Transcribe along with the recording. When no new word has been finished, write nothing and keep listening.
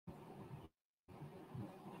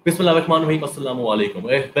Bismillahirrahmanirrahim. Assalamu alaikum.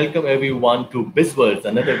 Welcome everyone to Bizverds,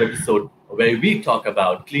 another episode where we talk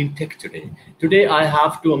about clean tech today. Today I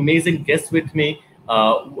have two amazing guests with me.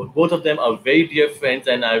 Both of them are very dear friends,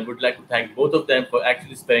 and I would like to thank both of them for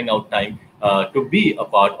actually sparing out time to be a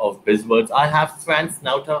part of Bizverds. I have Frans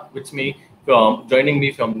Nauta with me from joining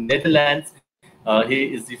me from Netherlands.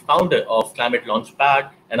 He is the founder of Climate Launchpad,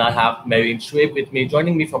 and I have Mehreen Shoaib with me,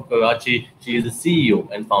 joining me from Karachi. She is the CEO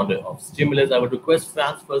and founder of Stimulus. I would request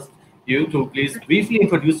Frans first you to please briefly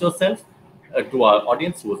introduce yourself to our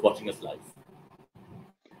audience who is watching us live.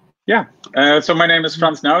 Yeah, so my name is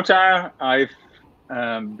Frans Nauta. I've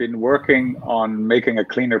been working on making a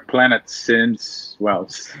cleaner planet since, well,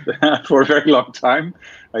 for a very long time.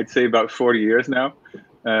 I'd say about 40 years now.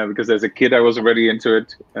 Because as a kid, I was already into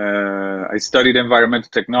it. I studied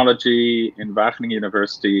environmental technology in Wageningen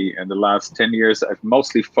University, and the last 10 years, I've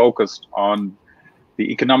mostly focused on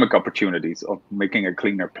the economic opportunities of making a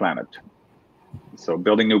cleaner planet. So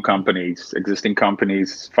building new companies, existing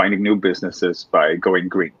companies, finding new businesses by going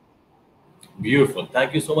green. Beautiful.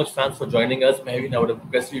 Thank you so much, Frans, for joining us. Mehreen, I would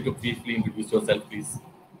request you to briefly introduce yourself, please.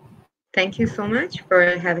 Thank you so much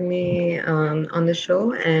for having me on the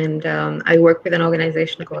show. And I work with an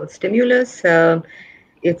organization called Stimulus.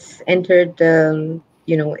 It's entered,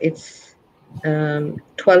 its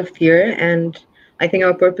 12th year. And I think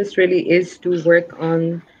our purpose really is to work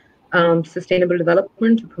on sustainable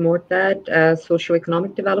development, to promote that,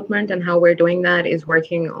 socioeconomic development. And how we're doing that is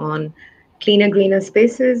working on cleaner, greener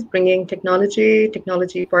spaces, bringing technology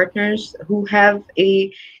partners who have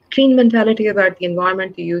a clean mentality about the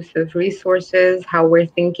environment, the use of resources, how we're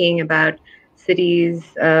thinking about cities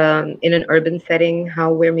in an urban setting,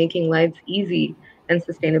 how we're making lives easy and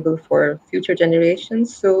sustainable for future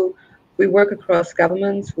generations. So we work across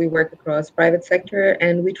governments, we work across private sector,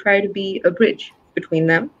 and we try to be a bridge between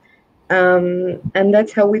them. And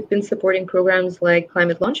that's how we've been supporting programs like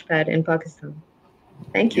Climate Launchpad in Pakistan.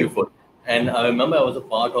 Thank you. Beautiful. And I remember I was a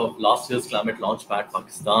part of last year's Climate Launchpad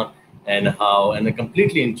Pakistan, and I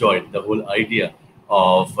completely enjoyed the whole idea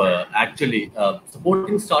of actually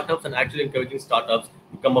supporting startups and actually encouraging startups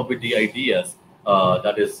to come up with the ideas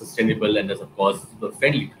that is sustainable and is of course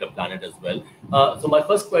friendly to the planet as well. So my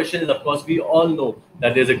first question is, of course, we all know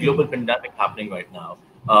that there's a global pandemic happening right now.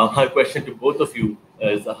 My question to both of you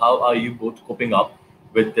is, how are you both coping up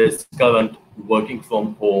with this current working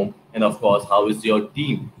from home, and of course, how is your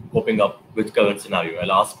team coping up with current scenario?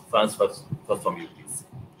 I'll ask Frans first from you, please.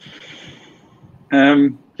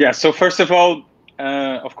 Yeah, so first of all,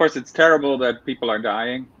 of course, it's terrible that people are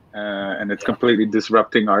dying, and it's completely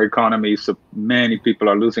disrupting our economy. So many people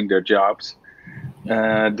are losing their jobs.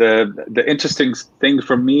 The interesting thing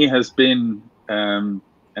for me has been, and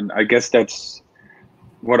I guess that's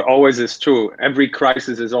what always is true, every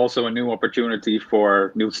crisis is also a new opportunity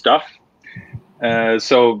for new stuff.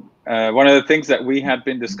 So one of the things that we have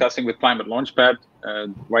been discussing with Climate Launchpad,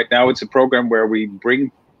 right now it's a program where we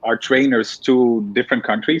bring our trainers to different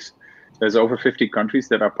countries. There's over 50 countries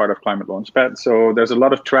that are part of Climate Launchpad. So there's a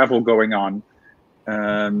lot of travel going on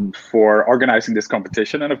for organizing this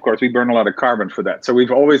competition. And of course, we burn a lot of carbon for that. So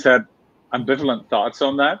we've always had ambivalent thoughts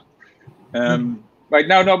on that. Right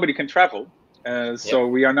now, nobody can travel. So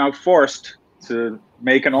we are now forced to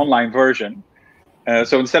make an online version.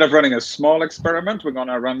 So instead of running a small experiment, we're going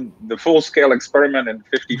to run the full-scale experiment in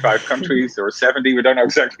 55 countries or 70. We don't know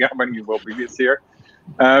exactly how many will be this year.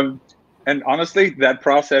 And honestly, that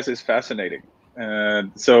process is fascinating.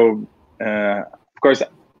 Of course,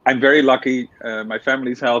 I'm very lucky. My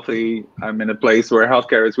family's healthy. I'm in a place where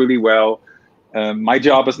healthcare is really well. My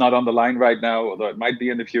job is not on the line right now, although it might be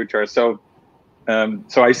in the future. So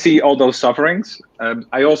I see all those sufferings.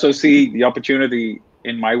 I also see the opportunity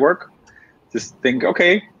in my work. Just think,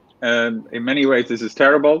 okay, in many ways this is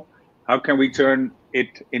terrible. How can we turn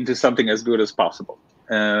it into something as good as possible?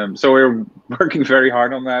 So we're working very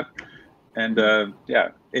hard on that. And yeah,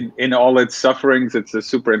 in all its sufferings, it's a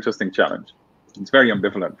super interesting challenge. It's very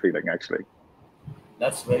ambivalent feeling, actually.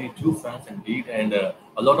 That's very true, Frans, indeed. And a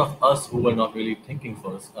lot of us who were not really thinking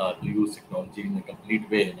first to use technology in a complete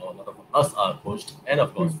way, a lot of us are pushed and,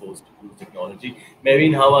 of course, forced to use technology.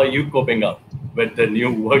 Mehreen, how are you coping up with the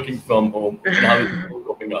new working from home? And how are you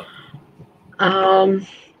coping up?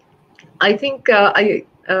 I think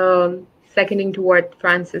seconding to what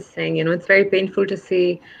Frans is saying, it's very painful to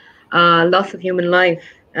see loss of human life.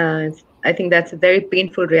 I think that's a very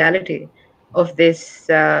painful reality of this,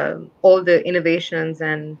 all the innovations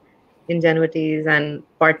and ingenuities and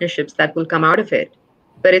partnerships that will come out of it.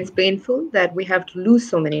 But it's painful that we have to lose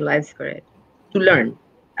so many lives for it, to learn.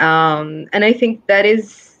 And I think that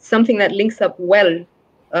is something that links up well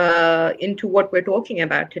into what we're talking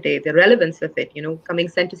about today, the relevance of it, coming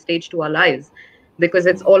center stage to our lives, because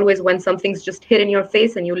it's always when something's just hit in your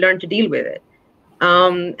face and you learn to deal with it.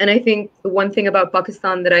 And I think the one thing about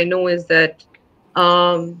Pakistan that I know is that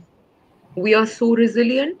we are so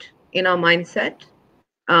resilient in our mindset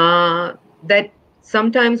that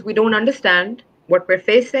sometimes we don't understand what we're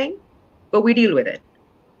facing, but we deal with it.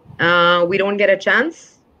 We don't get a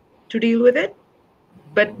chance to deal with it,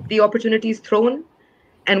 but the opportunity is thrown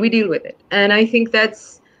and we deal with it. And I think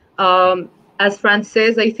that's, as Frans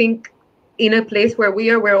says, I think in a place where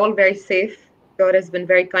we're all very safe. God has been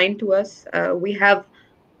very kind to us. We have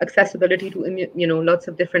accessibility to, lots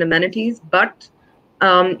of different amenities. But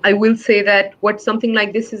I will say that what something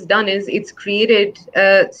like this has done is it's created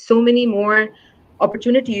so many more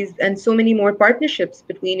opportunities and so many more partnerships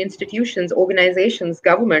between institutions, organizations,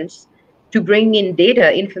 governments to bring in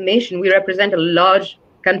data, information. We represent a large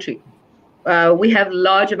country. We have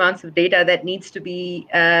large amounts of data that needs to be,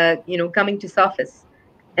 coming to surface,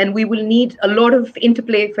 and we will need a lot of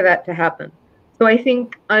interplay for that to happen. So I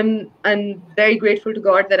think I'm very grateful to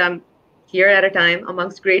God that I'm here at a time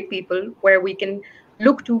amongst great people where we can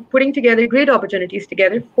look to putting together great opportunities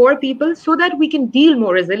together for people so that we can deal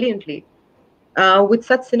more resiliently with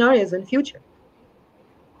such scenarios in future.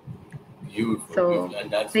 Beautiful, So, beautiful, and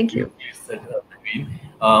that's thank you. beautifully said,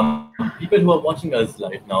 people who are watching us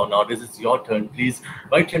live now, this is your turn. Please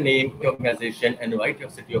write your name, your organization, and write your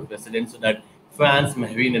city of residence so that Frans,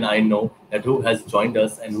 Mehreen, and I know that who has joined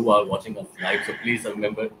us and who are watching us live. So please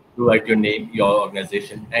remember to write your name, your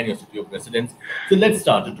organization, and your city of residence. So let's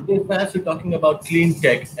start. Today, Frans, we're talking about clean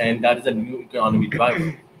tech, and that is a new economy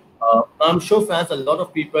driver. I'm sure, Frans, a lot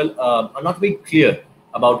of people are not very clear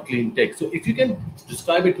about clean tech. So if you can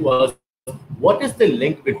describe it to us, what is the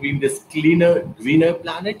link between this cleaner, greener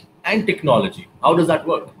planet and technology? How does that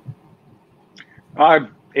work?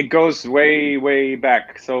 It goes way, way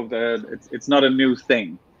back. So it's not a new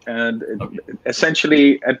thing. And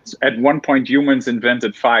essentially, at one point, humans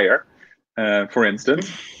invented fire, for instance.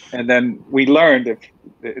 And then we learned that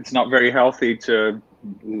it's not very healthy to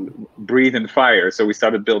breathe in fire. So we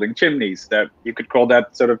started building chimneys. That you could call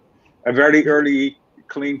that sort of a very early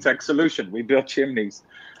clean tech solution. We built chimneys.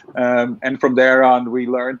 And from there on, we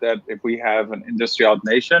learned that if we have an industrial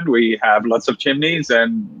nation, we have lots of chimneys,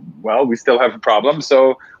 and well, we still have a problem.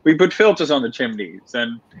 So we put filters on the chimneys,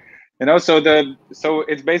 and so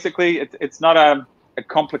it's basically it's not a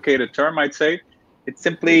complicated term, I'd say. It's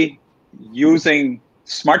simply using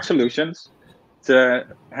smart solutions to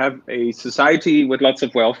have a society with lots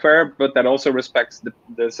of welfare, but that also respects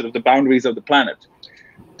the sort of the boundaries of the planet.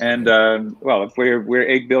 And well, if we're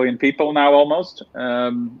 8 billion people now almost,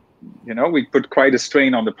 we put quite a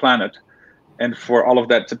strain on the planet, and for all of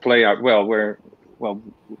that to play out well,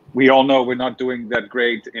 we all know we're not doing that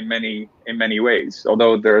great in many ways.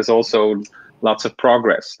 Although there's also lots of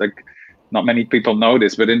progress. Like, not many people know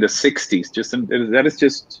this, but in the 60s, that is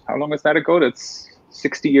just how long is that ago? That's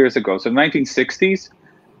 60 years ago. So 1960s,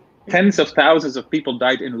 tens of thousands of people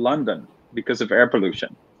died in London because of air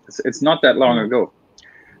pollution. It's not that long ago.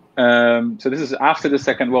 So this is after the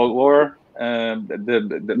Second World War.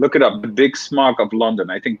 Look it up, the big smog of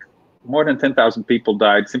London. I think more than 10,000 people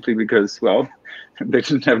died simply because, well, they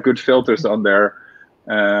didn't have good filters on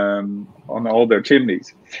all their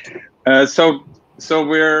chimneys. So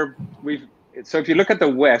if you look at the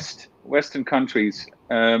Western countries,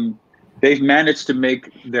 they've managed to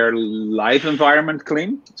make their life environment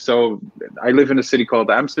clean. So I live in a city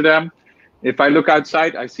called Amsterdam. If I look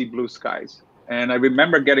outside, I see blue skies. And I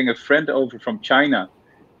remember getting a friend over from China,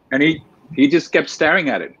 and he just kept staring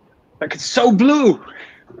at it. Like, it's so blue.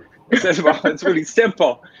 He says, well, it's really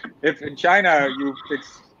simple. If in China you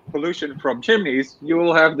fix pollution from chimneys, you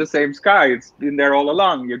will have the same sky. It's been there all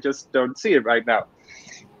along. You just don't see it right now.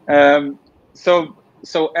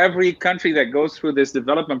 So every country that goes through this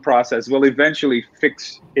development process will eventually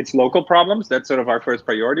fix its local problems. That's sort of our first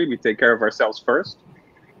priority. We take care of ourselves first.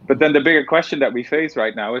 But then the bigger question that we face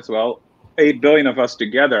right now is, well, 8 billion of us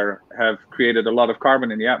together have created a lot of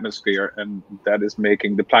carbon in the atmosphere, and that is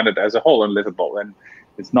making the planet as a whole unlivable. And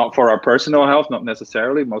it's not for our personal health, not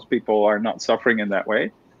necessarily. Most people are not suffering in that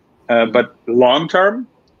way. But long term,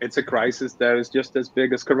 it's a crisis that is just as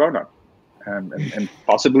big as Corona, and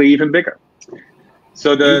possibly even bigger.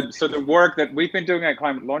 So the work that we've been doing at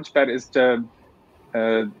Climate Launchpad is to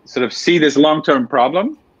sort of see this long-term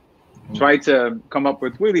problem, try to come up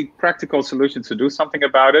with really practical solutions to do something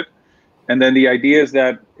about it. And then the idea is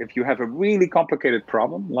that if you have a really complicated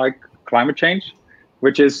problem like climate change,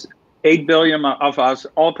 which is 8 billion of us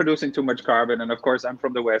all producing too much carbon, and of course I'm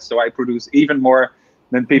from the West, so I produce even more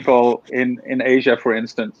than people in Asia, for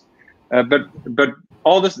instance. But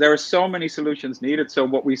all this, there are so many solutions needed. So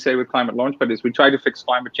what we say with Climate Launchpad is we try to fix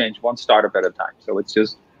climate change one startup at a time. So it's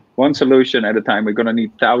just one solution at a time. We're going to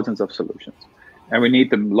need thousands of solutions, and we need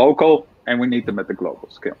them local, and we need them at the global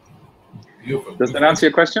scale. Beautiful. Does that answer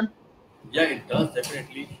your question? Yeah, it does,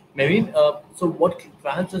 definitely. Mehreen, so what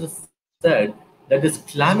Frans just said, that this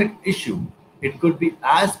climate issue, it could be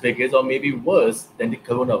as big as or maybe worse than the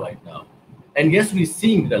corona right now. And yes, we're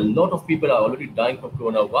seeing that a lot of people are already dying from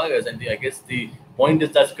coronavirus. And I guess the point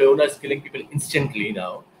is that corona is killing people instantly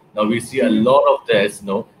now. Now we see a lot of this,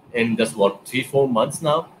 in just what, 3-4 months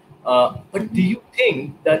now. But do you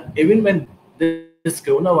think that even when this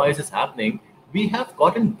coronavirus is happening, we have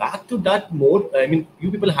gotten back to that mode? I mean,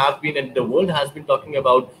 you people have been, and the world has been talking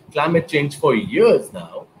about climate change for years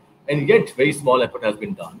now, and yet very small effort has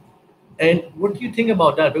been done. And what do you think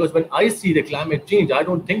about that? Because when I see the climate change, I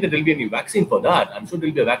don't think that there'll be any vaccine for that. I'm sure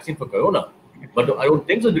there'll be a vaccine for corona, but I don't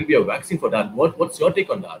think so there'll be a vaccine for that. What's your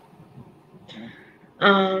take on that?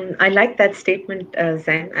 I like that statement,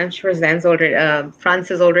 Zain. I'm sure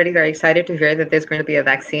Frans is already very excited to hear that there's going to be a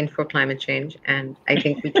vaccine for climate change. And I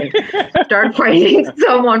think we can start finding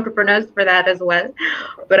some entrepreneurs for that as well.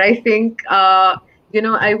 But I think, I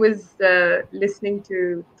was listening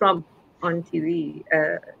to Trump on TV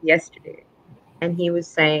yesterday, and he was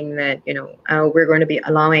saying that, we're going to be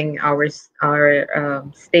allowing our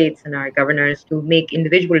states and our governors to make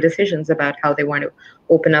individual decisions about how they want to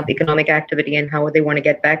open up economic activity and how they want to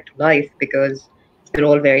get back to life, because they're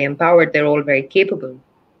all very empowered, they're all very capable,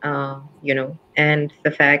 and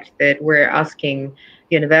the fact that we're asking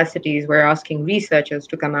universities, we're asking researchers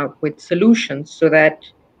to come out with solutions so that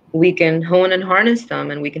we can hone and harness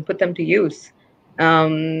them and we can put them to use.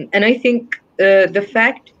 And I think the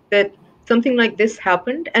fact that something like this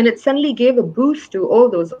happened and it suddenly gave a boost to all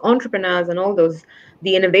those entrepreneurs and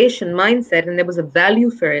the innovation mindset, and there was a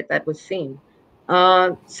value for it that was seen.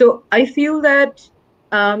 So I feel that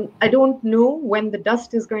I don't know when the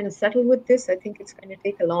dust is going to settle with this. I think it's going to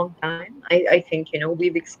take a long time. I think,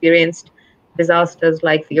 we've experienced disasters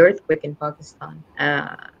like the earthquake in Pakistan.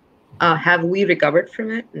 Have we recovered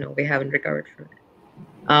from it? No, we haven't recovered from it.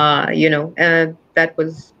 That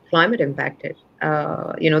was climate impacted.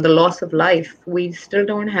 The loss of life, we still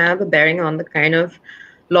don't have a bearing on the kind of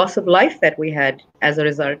loss of life that we had as a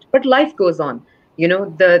result. But life goes on.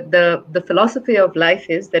 The philosophy of life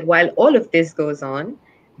is that while all of this goes on,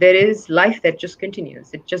 there is life that just continues.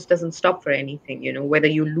 It just doesn't stop for anything. Whether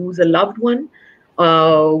you lose a loved one,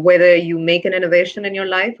 whether you make an innovation in your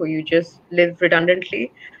life, or you just live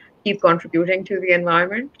redundantly, keep contributing to the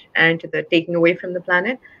environment and to the taking away from the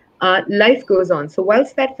planet, life goes on. So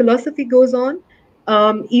whilst that philosophy goes on,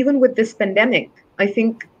 even with this pandemic, I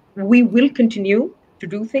think we will continue to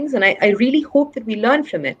do things, and I really hope that we learn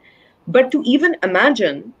from it. But to even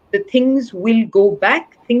imagine that things will go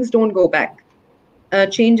back, things don't go back.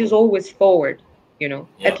 Change is always forward,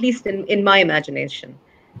 at least in my imagination.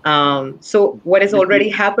 So what has already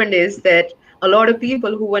happened is that a lot of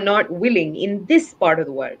people who were not willing in this part of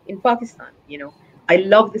the world, in Pakistan, I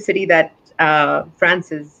love the city that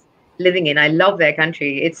Frans is living in. I love their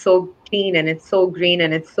country. It's so clean and it's so green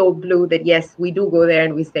and it's so blue that, yes, we do go there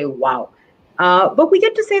and we say, wow. But we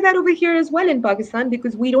get to say that over here as well in Pakistan,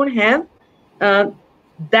 because we don't have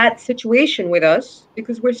that situation with us,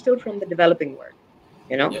 because we're still from the developing world,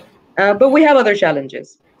 but we have other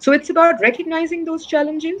challenges. So it's about recognizing those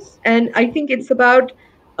challenges. And I think it's about,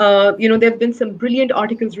 there have been some brilliant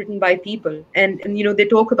articles written by people. And they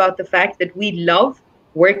talk about the fact that we love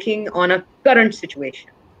working on a current situation,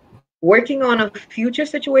 working on a future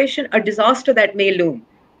situation, a disaster that may loom.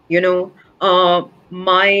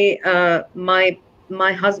 My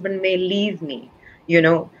husband may leave me.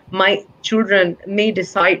 My children may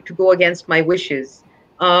decide to go against my wishes.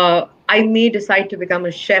 I may decide to become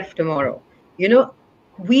a chef tomorrow.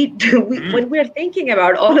 When we're thinking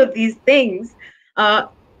about all of these things,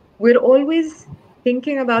 we're always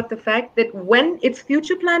thinking about the fact that when it's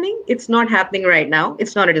future planning, it's not happening right now.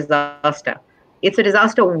 It's not a disaster. It's a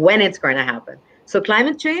disaster when it's going to happen. So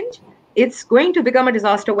climate change, it's going to become a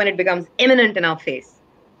disaster when it becomes imminent in our face.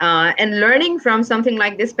 And learning from something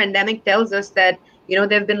like this pandemic tells us that, there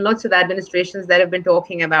have been lots of administrations that have been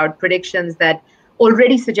talking about predictions that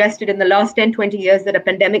already suggested in the last 10, 20 years that a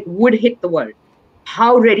pandemic would hit the world.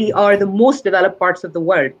 How ready are the most developed parts of the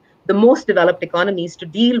world, the most developed economies, to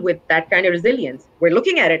deal with that kind of resilience? We're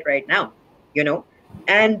looking at it right now,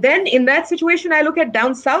 And then in that situation, I look at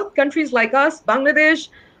down south, countries like us, Bangladesh,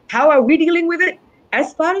 how are we dealing with it?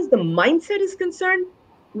 As far as the mindset is concerned,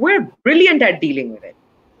 we're brilliant at dealing with it,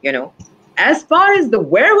 As far as the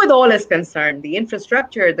wherewithal is concerned, the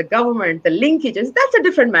infrastructure, the government, the linkages, that's a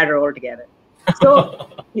different matter altogether. So,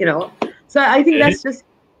 so I think Okay. that's just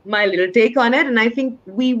my little take on it. And I think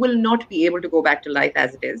we will not be able to go back to life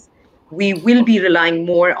as it is. We will be relying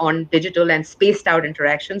more on digital and spaced out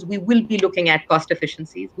interactions. We will be looking at cost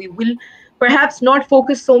efficiencies. We will perhaps not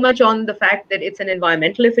focus so much on the fact that it's an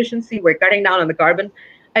environmental efficiency. We're cutting down on the carbon.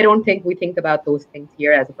 I don't think we think about those things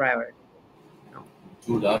here as a priority. No.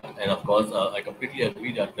 True that, and of course, I completely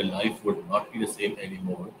agree that the life would not be the same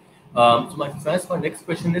anymore. So my next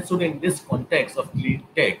question is: so in this context of clean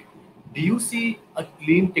tech, do you see a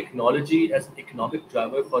clean technology as an economic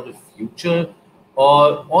driver for the future,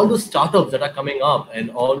 or all those startups that are coming up and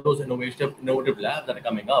all those innovative labs that are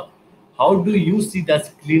coming up? How do you see that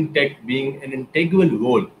clean tech being an integral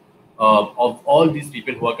role of all these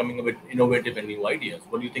people who are coming up with innovative and new ideas?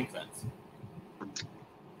 What do you think, Frans?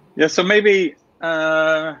 Yeah, so maybe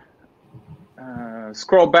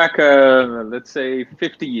scroll back, let's say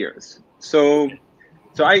 50 years. So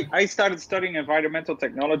I started studying environmental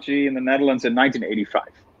technology in the Netherlands in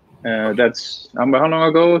 1985. That's how long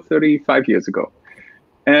ago? 35 years ago.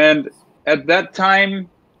 And at that time,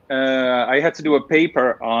 I had to do a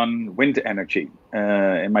paper on wind energy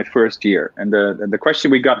in my first year. And the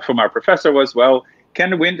question we got from our professor was, well,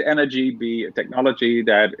 can wind energy be a technology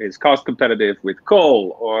that is cost competitive with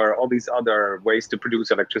coal or all these other ways to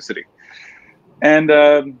produce electricity? And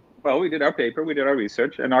well, we did our paper, we did our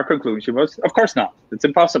research, and our conclusion was, of course not. It's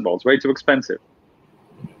impossible. It's way too expensive.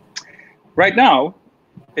 Right now,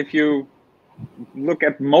 if you look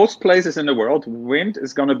at most places in the world, wind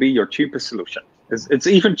is going to be your cheapest solution. It's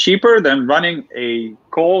even cheaper than running a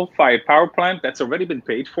coal-fired power plant that's already been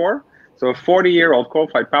paid for. So a 40-year-old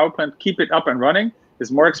coal-fired power plant, keep it up and running,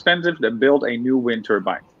 is more expensive than build a new wind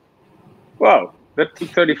turbine. Whoa, that took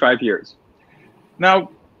 35 years.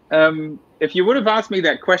 Now, if you would have asked me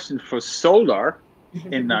that question for solar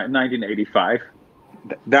in 1985,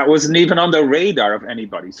 that wasn't even on the radar of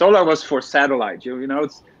anybody. Solar was for satellite. You know,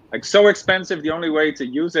 it's like so expensive. The only way to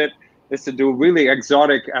use it is to do really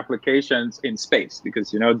exotic applications in space,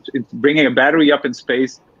 because, you know, bringing a battery up in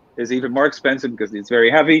space is even more expensive because it's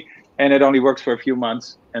very heavy and it only works for a few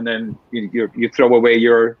months, and then you throw away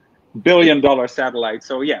your billion-dollar satellite.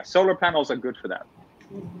 So yeah, solar panels are good for that.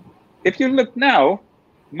 If you look now,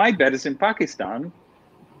 my bet is in Pakistan,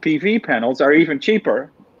 PV panels are even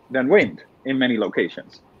cheaper than wind in many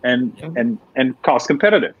locations, and cost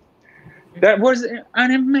competitive. That was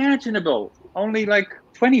unimaginable only like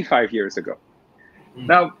 25 years ago.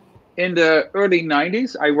 Now, in the early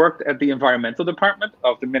 90s, I worked at the environmental department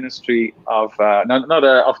of the Ministry of,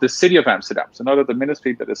 of the City of Amsterdam, so not of the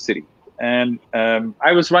ministry, but the city. And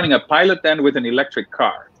I was running a pilot then with an electric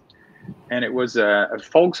car. And it was a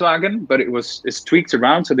Volkswagen, but it's tweaked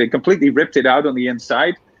around, so they completely ripped it out on the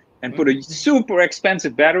inside and put a super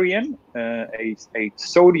expensive battery in, a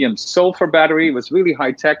sodium sulfur battery. It was really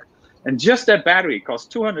high tech. And just that battery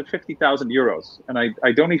cost 250,000 euros. And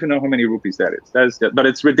I don't even know how many rupees that is. But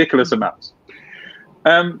it's ridiculous amounts.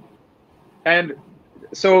 And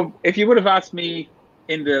so if you would have asked me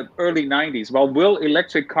in the early 90s, well, will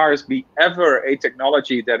electric cars be ever a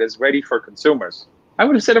technology that is ready for consumers? I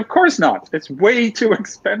would have said, of course not. It's way too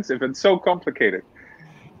expensive and so complicated.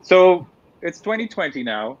 So it's 2020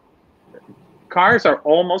 now.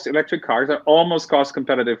 Electric cars are almost cost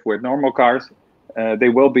competitive with normal cars. They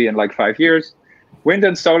will be in like 5 years. Wind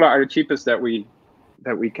and solar are the cheapest that we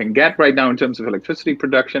can get right now in terms of electricity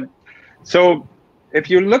production. So if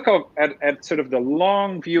you look at sort of the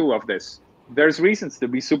long view of this, there's reasons to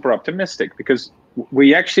be super optimistic, because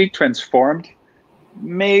we actually transformed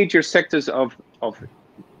major sectors of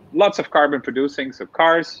lots of carbon producing, so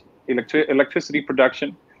cars, electricity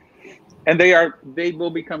production, and they will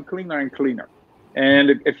become cleaner and cleaner.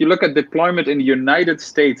 And if you look at deployment in the United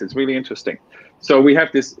States, it's really interesting. So we have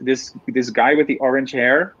this guy with the orange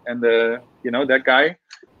hair, and that guy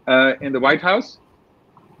in the White House,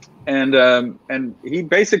 and he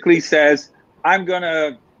basically says, I'm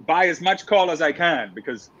gonna buy as much coal as I can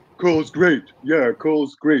because coal's great. Yeah,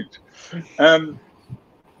 coal's great.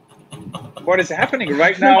 What is happening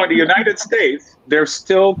right now in the United States? They're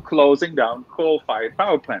still closing down coal-fired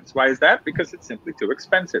power plants. Why is that? Because it's simply too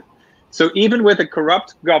expensive. So even with a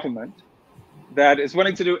corrupt government that is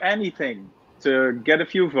willing to do anything to get a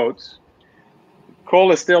few votes,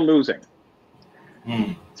 coal is still losing.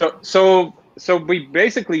 So we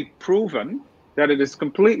basically proven that it is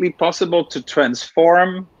completely possible to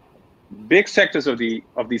transform big sectors of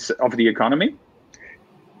the economy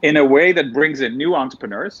in a way that brings in new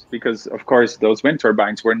entrepreneurs, because of course those wind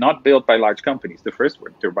turbines were not built by large companies. The first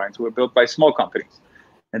wind turbines were built by small companies.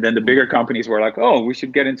 And then the bigger companies were like, oh, we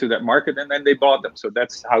should get into that market. And then they bought them. So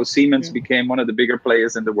that's how Siemens became one of the bigger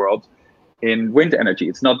players in the world in wind energy.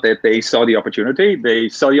 It's not that they saw the opportunity. They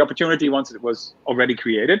saw the opportunity once it was already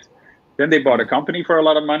created. Then they bought a company for a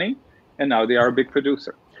lot of money. And now they are a big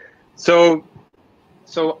producer. So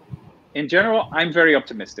in general, I'm very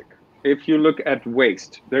optimistic. If you look at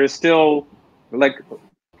waste, there is still, like,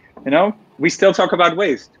 we still talk about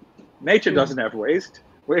waste. Nature doesn't have waste.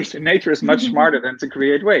 Nature is much smarter than to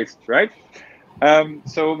create waste, right?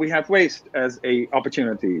 So we have waste as a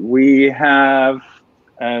opportunity. We have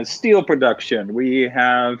steel production. We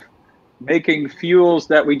have making fuels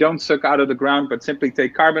that we don't suck out of the ground, but simply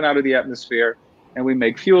take carbon out of the atmosphere, and we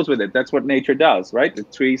make fuels with it. That's what nature does, right? The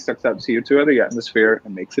tree sucks out CO2 out of the atmosphere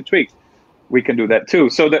and makes a tree. We can do that too.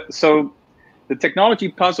 So the technology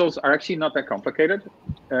puzzles are actually not that complicated.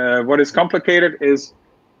 What is complicated is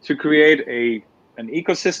to create an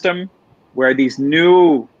ecosystem where these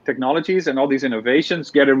new technologies and all these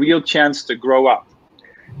innovations get a real chance to grow up.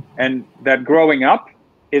 And that growing up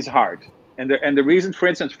is hard. And the reason, for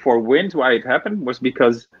instance, for wind, why it happened was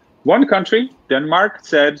because one country, Denmark,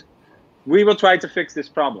 said, we will try to fix this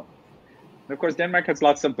problem. And of course, Denmark has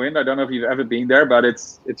lots of wind. I don't know if you've ever been there, but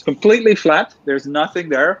it's completely flat. There's nothing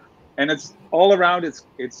there. And it's all around,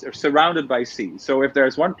 it's surrounded by sea. So if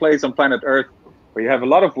there's one place on planet Earth where you have a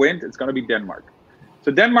lot of wind, it's going to be Denmark.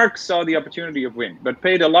 So Denmark saw the opportunity of wind, but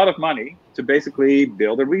paid a lot of money to basically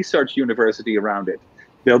build a research university around it,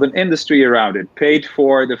 build an industry around it, paid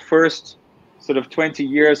for the first sort of 20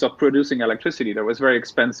 years of producing electricity that was very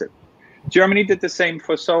expensive. Germany did the same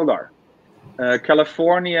for solar.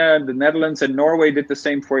 California, the Netherlands, and Norway did the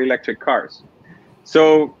same for electric cars.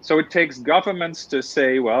 So it takes governments to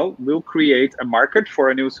say, well, we'll create a market for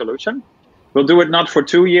a new solution. We'll do it not for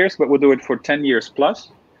 2 years, but we'll do it for 10 years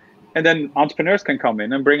plus. And then entrepreneurs can come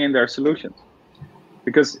in and bring in their solutions.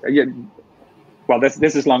 Because, well,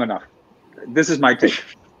 this is long enough. This is my take.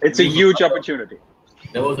 It's a huge opportunity.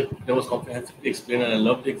 There was comprehensively explained, and I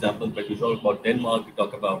love the example. But you talk about Denmark, you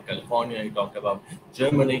talk about California, you talk about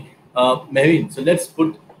Germany. Mehreen, so let's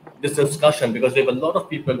put this discussion, because we have a lot of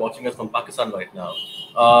people watching us from Pakistan right now.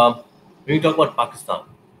 When you talk about Pakistan,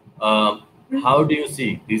 how do you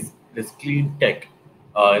see this clean tech,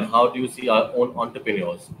 and how do you see our own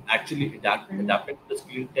entrepreneurs actually adapting to this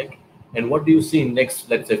clean tech? And what do you see next,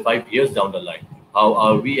 let's say, 5 years down the line? How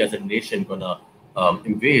are we as a nation gonna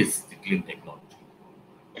embrace the clean technology?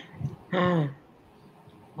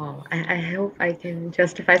 Wow, I hope I can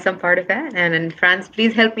justify some part of that. And Frans,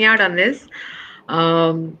 please help me out on this.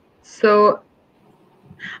 So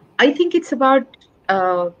I think it's about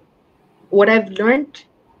what I've learned,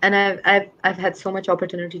 and I've had so much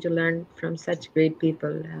opportunity to learn from such great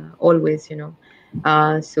people, always,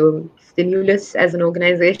 So Stimulus as an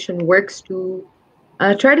organization works to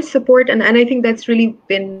try to support, and I think that's really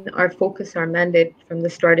been our focus, our mandate from the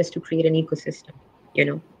start, is to create an ecosystem,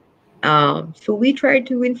 So we try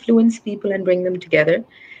to influence people and bring them together.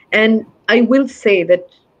 And I will say that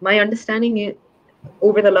my understanding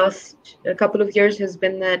over the last couple of years has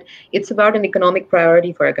been that it's about an economic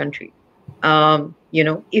priority for a country.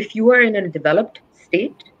 If you are in a developed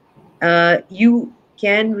state, you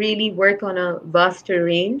can really work on a vaster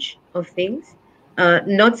range of things,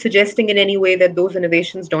 not suggesting in any way that those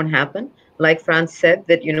innovations don't happen. Like Frans said,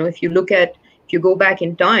 that, if you go back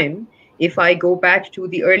in time, if I go back to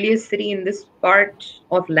the earliest city in this part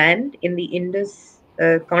of land in the Indus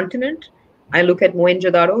continent, I look at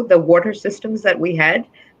Mohenjo-daro, the water systems that we had,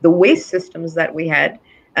 the waste systems that we had,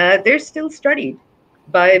 they're still studied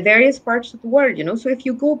by various parts of the world, So if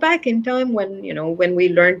you go back in time when we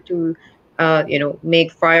learned to,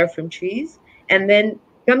 make fire from trees, and then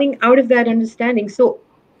coming out of that understanding, so,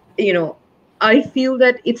 I feel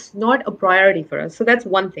that it's not a priority for us. So that's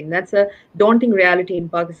one thing. That's a daunting reality in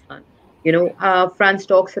Pakistan. Frans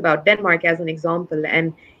talks about Denmark as an example,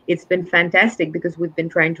 and it's been fantastic because we've been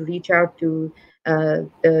trying to reach out to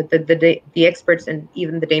the experts and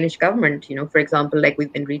even the Danish government. For example, like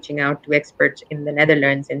we've been reaching out to experts in the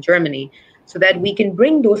Netherlands and Germany, so that we can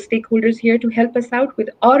bring those stakeholders here to help us out with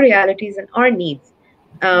our realities and our needs.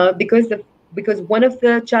 Because one of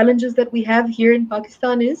the challenges that we have here in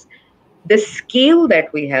Pakistan is the scale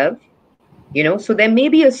that we have. So there may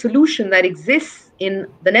be a solution that exists in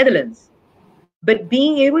the Netherlands, but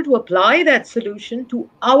being able to apply that solution to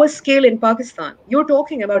our scale in Pakistan, you're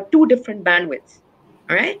talking about two different bandwidths,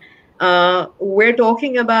 all right? We're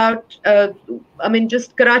talking about,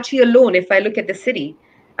 just Karachi alone, if I look at the city,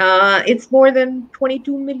 it's more than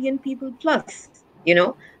 22 million people plus,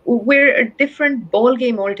 We're a different ball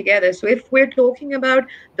game altogether. So if we're talking about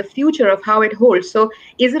the future of how it holds, so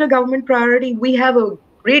is it a government priority? We have a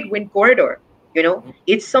great wind corridor.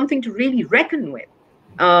 It's something to really reckon with.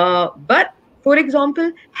 But for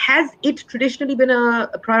example, has it traditionally been a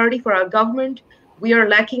priority for our government? We are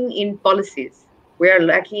lacking in policies. We are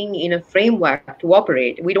lacking in a framework to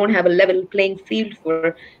operate. We don't have a level playing field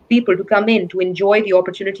for people to come in to enjoy the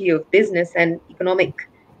opportunity of business and economic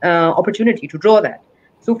opportunity to draw that.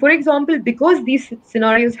 So, for example, because these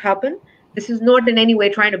scenarios happen, this is not in any way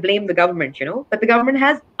trying to blame the government, but the government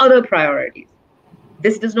has other priorities.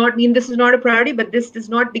 This does not mean this is not a priority, but this does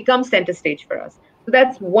not become center stage for us. So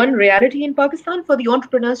that's one reality in Pakistan for the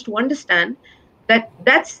entrepreneurs to understand that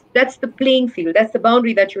that's the playing field, that's the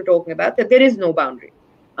boundary that you're talking about, that there is no boundary.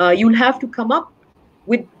 You'll have to come up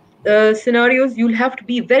with scenarios. You'll have to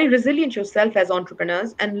be very resilient yourself as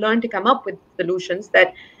entrepreneurs and learn to come up with solutions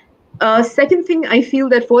that second thing, I feel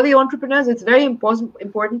that for the entrepreneurs, it's very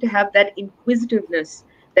important to have that inquisitiveness,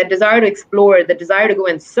 that desire to explore, the desire to go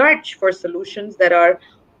and search for solutions that are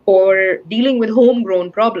for dealing with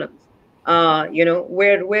homegrown problems.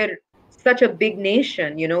 We're such a big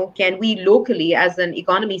nation, can we locally as an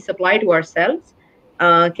economy supply to ourselves?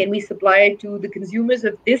 Can we supply to the consumers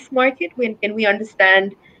of this market? Can we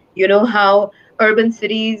understand, how urban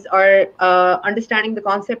cities are understanding the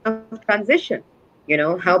concept of transition?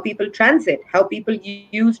 How people transit, how people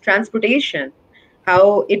use transportation,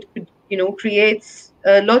 how it creates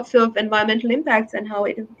lots of environmental impacts, and how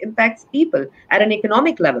it impacts people at an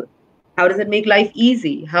economic level. How does it make life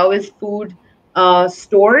easy? How is food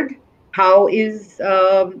stored? How is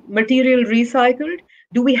material recycled?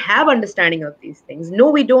 Do we have understanding of these things? No,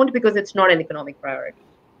 we don't, because it's not an economic priority.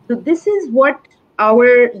 So this is what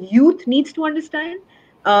our youth needs to understand.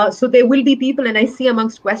 So there will be people, and I see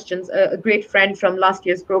amongst questions a great friend from last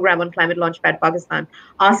year's program on Climate Launchpad Pakistan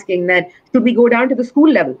asking that, should we go down to the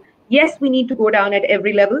school level? Yes, we need to go down at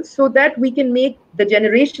every level so that we can make the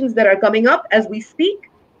generations that are coming up as we speak,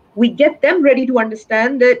 we get them ready to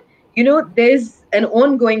understand that, there's an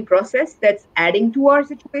ongoing process that's adding to our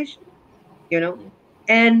situation,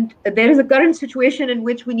 and there is a current situation in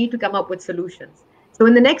which we need to come up with solutions. So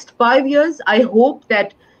in the next 5 years, I hope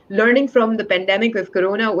that learning from the pandemic of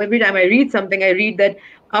Corona, every time I read something, I read that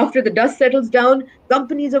after the dust settles down,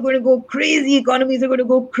 companies are going to go crazy, economies are going to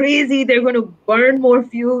go crazy, they're going to burn more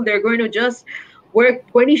fuel, they're going to just work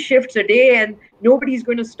 20 shifts a day, and nobody's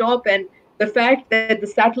going to stop. And the fact that the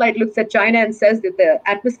satellite looks at China and says that the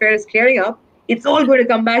atmosphere is clearing up, it's all going to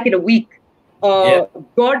come back in a week. Yeah.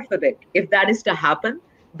 God forbid, if that is to happen,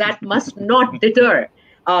 that must not deter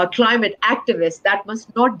climate activists, that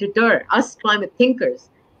must not deter us climate thinkers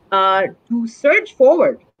to surge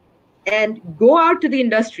forward and go out to the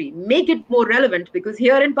industry, make it more relevant. Because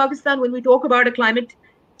here in Pakistan, when we talk about a climate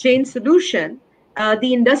change solution,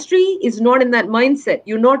 the industry is not in that mindset.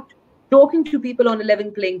 You're not talking to people on a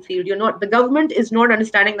level playing field. The government is not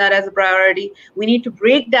understanding that as a priority. We need to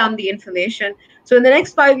break down the information. So in the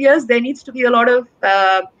next 5 years, there needs to be a lot of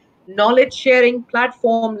knowledge sharing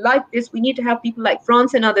platform like this. We need to have people like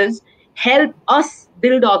Frans and others help us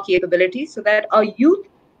build our capabilities so that our youth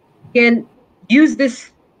can use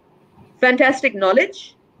this fantastic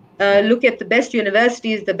knowledge, look at the best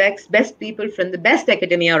universities, the best people from the best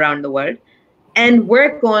academia around the world, and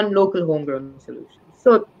work on local homegrown solutions.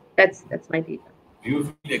 So that's my data.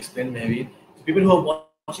 Beautifully explained, Mehreen. So people who are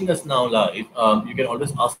watching us now live, you can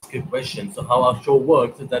always ask a question. So how our show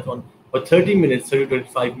works is that for 30 minutes, 30 to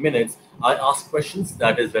 25 minutes, I ask questions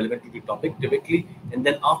that is relevant to the topic typically. And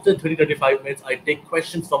then after 30, 35 minutes, I take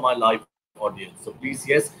questions from my live audience. So please,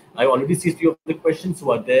 yes, I already see few of the questions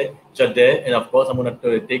which are there. And of course, I'm going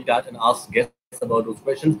to take that and ask guests about those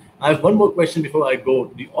questions. I have one more question before I go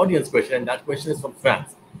to the audience question, and that question is from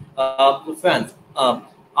France. France,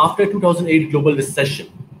 after 2008 global recession,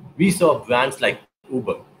 we saw brands like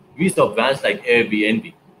Uber, we saw brands like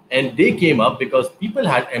Airbnb, and they came up because people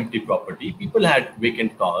had empty property, people had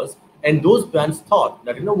vacant cars, and those brands thought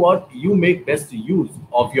that, you make best use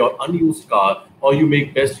of your unused car, or you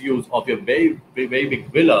make best use of your very, very, very big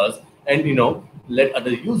villas, and let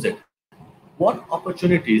others use it. What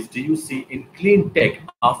opportunities do you see in clean tech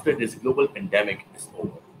after this global pandemic is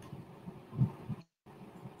over?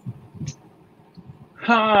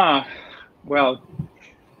 Well,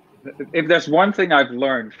 if there's one thing I've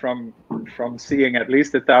learned from seeing at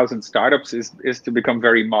least 1,000 startups is to become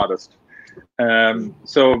very modest.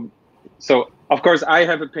 So of course I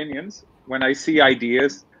have opinions. When I see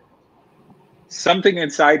ideas, something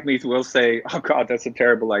inside me will say, "Oh God, that's a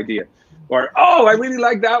terrible idea," or "Oh, I really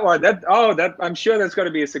like that one. That I'm sure that's going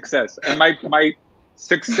to be a success." And my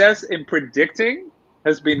success in predicting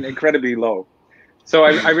has been incredibly low. So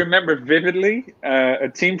I remember vividly a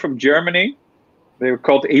team from Germany They were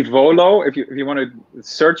called Evolo. If you want to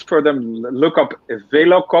search for them, look up a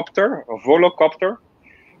Velocopter or Volocopter.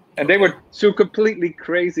 And they were two completely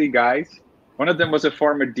crazy guys. One of them was a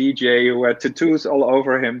former DJ who had tattoos all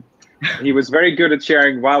over him. He was very good at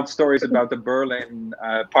sharing wild stories about the Berlin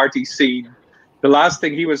party scene. The last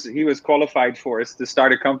thing he was qualified for is to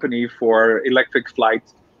start a company for electric flight.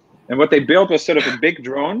 And what they built was sort of a big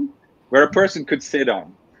drone where a person could sit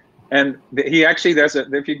on. And he actually,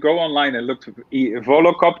 if you go online and look for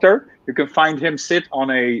Volocopter, you can find him sit on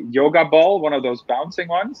a yoga ball, one of those bouncing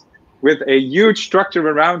ones, with a huge structure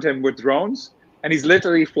around him with drones. And he's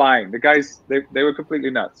literally flying. The guys, they were completely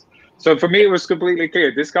nuts. So for me, it was completely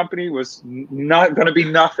clear. This company was not going to be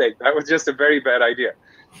nothing. That was just a very bad idea.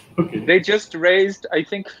 Okay. They just raised, I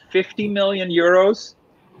think, 50 million euros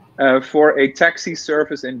for a taxi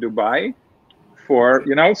service in Dubai.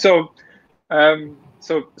 So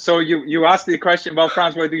you asked the question, well,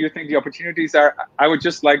 Frans, what do you think the opportunities are? I would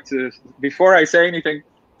just like to, before I say anything,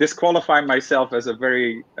 disqualify myself as a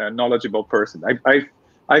very knowledgeable person.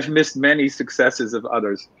 I've missed many successes of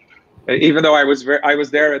others, even though I was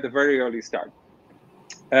there at the very early start.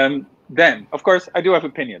 Then, of course, I do have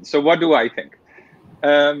opinions. So what do I think?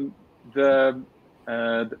 The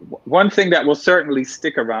one thing that will certainly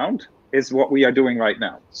stick around is what we are doing right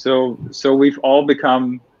now. So we've all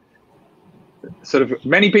become sort of,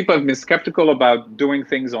 many people have been skeptical about doing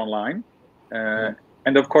things online.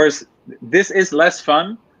 And of course, this is less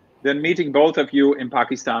fun than meeting both of you in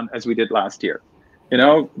Pakistan as we did last year.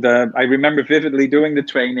 I remember vividly doing the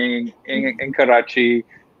training in Karachi,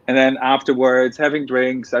 and then afterwards having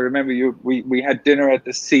drinks. I remember we had dinner at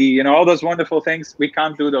the sea, all those wonderful things. We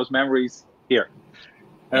can't do those memories here.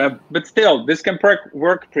 But still, this can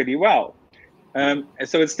work pretty well.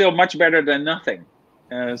 So it's still much better than nothing.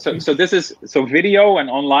 So video and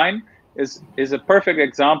online is a perfect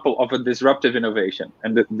example of a disruptive innovation.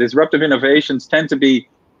 And the disruptive innovations tend to be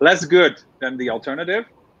less good than the alternative,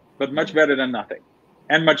 but much better than nothing,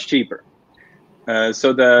 and much cheaper.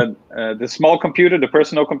 So the small computer, the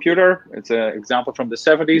personal computer, it's an example from the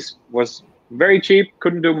 70s, was very cheap,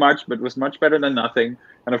 couldn't do much, but was much better than nothing.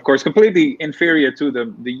 And of course, completely inferior to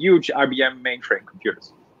the huge IBM mainframe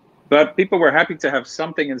computers. But people were happy to have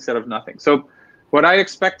something instead of nothing. So what I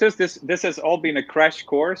expect is this has all been a crash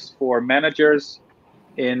course for managers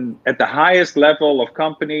at the highest level of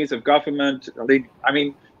companies, of government. I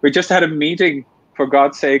mean, we just had a meeting, for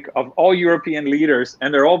God's sake, of all European leaders,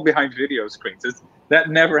 and they're all behind video screens. That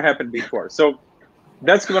never happened before. So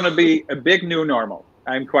that's going to be a big new normal,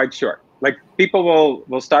 I'm quite sure. Like, people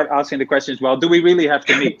will start asking the questions, well, do we really have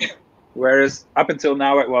to meet? Whereas up until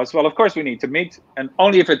now it was, well, of course we need to meet, and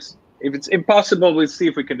only if it's impossible, we'll see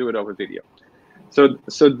if we can do it over video.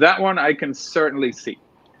 So that one I can certainly see.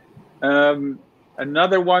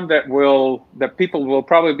 Another one that people will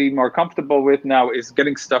probably be more comfortable with now is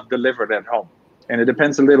getting stuff delivered at home. And it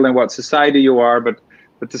depends a little on what society you are, but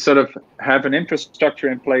to sort of have an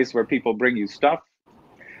infrastructure in place where people bring you stuff.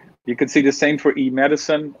 You can see the same for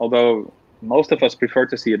e-medicine, although most of us prefer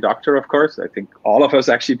to see a doctor, of course. I think all of us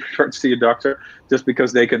actually prefer to see a doctor, just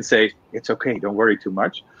because they can say, it's okay, don't worry too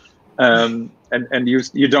much. And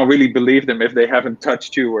you don't really believe them if they haven't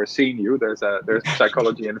touched you or seen you. There's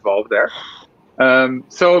psychology involved there.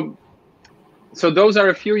 So those are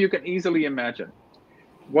a few you can easily imagine.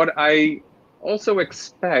 What I also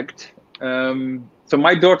expect, so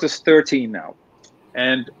my daughter's 13 now,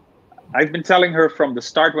 and I've been telling her from the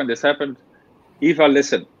start when this happened, Eva,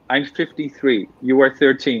 listen, I'm 53, you are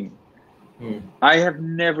 13. I have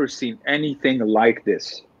never seen anything like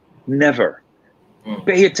this, never.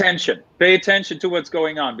 Pay attention to what's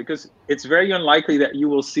going on, because it's very unlikely that you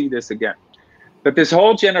will see this again. But this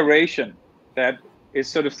whole generation that is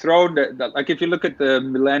sort of thrown, like if you look at the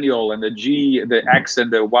millennial and the X and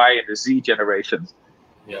the Y and the Z generations,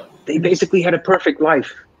 yeah, they basically had a perfect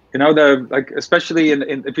life. Especially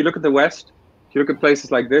if you look at the West, if you look at places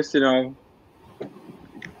like this, no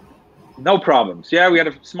problems. Yeah, we had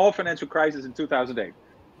a small financial crisis in 2008.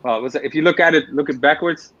 Well, if you look at it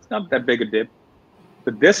backwards, it's not that big a dip.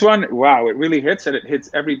 But this one, wow, it really hits, and it hits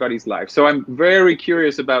everybody's life. So I'm very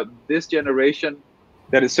curious about this generation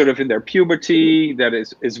that is sort of in their puberty, that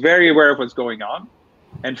is very aware of what's going on,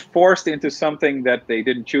 and forced into something that they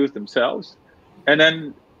didn't choose themselves. And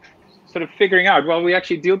then sort of figuring out, well, we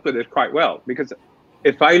actually dealt with it quite well. Because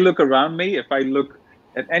if I look around me, if I look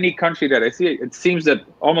at any country that I see, it seems that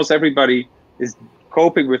almost everybody is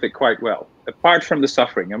coping with it quite well, apart from the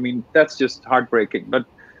suffering. I mean, that's just heartbreaking. But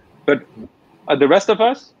the rest of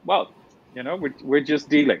us, well, we're just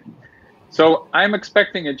dealing. So I'm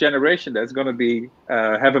expecting a generation that's going to be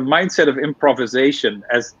have a mindset of improvisation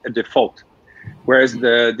as a default. Whereas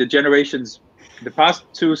the generations, the past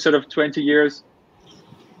two sort of 20 years,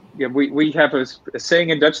 yeah, we have a saying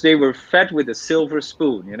in Dutch, they were fed with a silver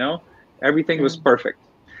spoon, you know, everything was perfect.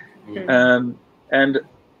 And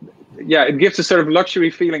yeah, it gives a sort of luxury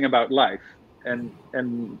feeling about life. And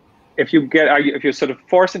if you're sort of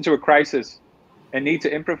forced into a crisis and need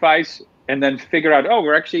to improvise and then figure out, oh,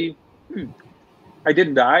 we're actually, I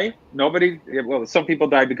didn't die. Well, some people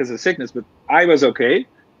died because of sickness, but I was okay.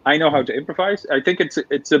 I know how to improvise. I think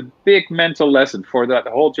it's a big mental lesson for that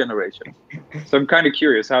whole generation. So I'm kind of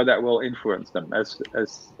curious how that will influence them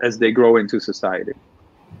as they grow into society.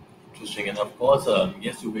 Interesting. And of course,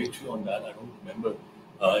 yes, you're very true on that. I don't remember,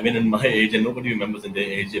 even in my age, and nobody remembers in their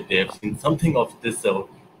age if they have seen something of this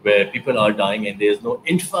where people are dying and there's no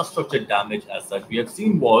infrastructure damage as such. We have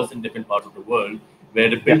seen wars in different parts of the world where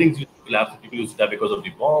the Yeah. buildings used to collapse, people used to die because of the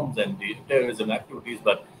bombs and the terrorism activities,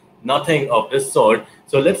 but nothing of this sort.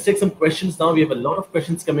 So let's take some questions now. We have a lot of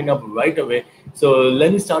questions coming up right away. So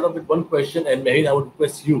let me start off with one question, and Mehreen, I would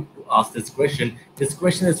request you to ask this question. This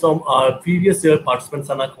question is from our previous year participant,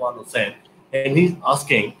 Sana Kwan Hussain, and he's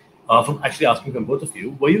asking, asking from both of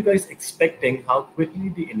you, were you guys expecting how quickly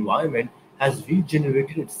the environment has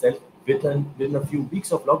regenerated itself within a few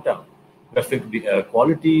weeks of lockdown, referring to the air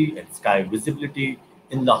quality and sky visibility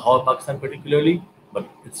in Lahore, Pakistan particularly, but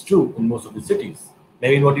it's true in most of the cities.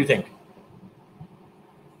 Mehreen, what do you think?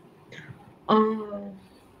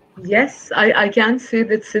 Yes, I can say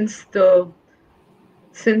that since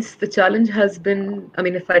the challenge has been, I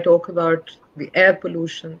mean, if I talk about the air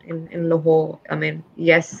pollution in Lahore, I mean,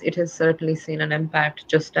 yes, it has certainly seen an impact,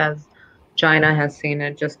 just as China has seen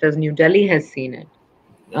it, just as New Delhi has seen it.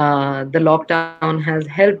 The lockdown has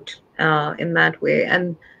helped in that way,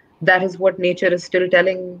 and that is what nature is still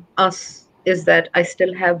telling us, is that I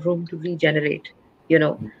still have room to regenerate, you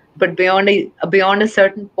know. But beyond a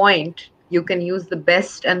certain point, you can use the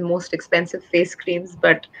best and most expensive face creams,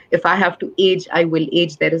 but if I have to age, I will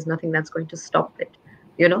age. There is nothing that's going to stop it,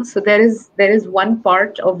 you know. So there is one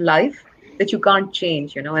part of life that you can't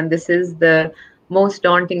change, you know, and this is the most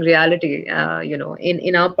daunting reality.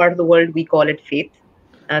 In our part of the world, we call it faith.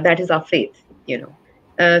 That is our faith, you know.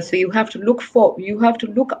 So you have to look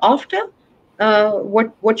after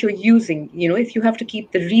what you're using, you know. If you have to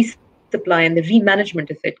keep the resupply and the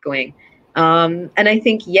remanagement of it going. And I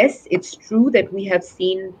think, yes, it's true that we have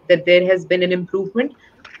seen that there has been an improvement,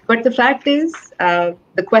 but the fact is,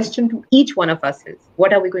 the question to each one of us is,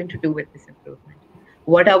 what are we going to do with this improvement?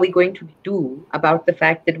 What are we going to do about the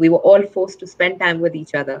fact that we were all forced to spend time with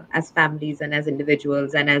each other as families and as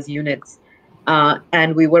individuals and as units?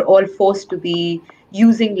 And we were all forced to be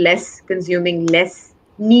using less, consuming less,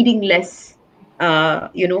 needing less,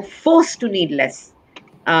 forced to need less.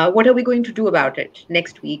 What are we going to do about it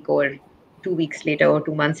next week, or 2 weeks later, or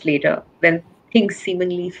 2 months later, when things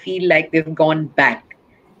seemingly feel like they've gone back?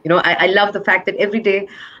 You know, I love the fact that every day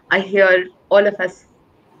I hear all of us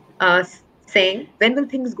uh, saying, when will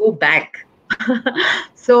things go back?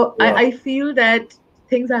 So Yeah. I feel that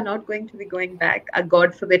things are not going to be going back.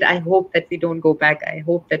 God forbid. I hope that we don't go back. I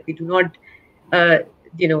hope that we do not, uh,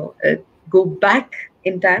 you know, uh, go back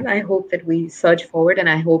in time. I hope that we surge forward, and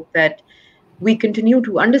I hope that we continue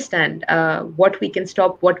to understand what we can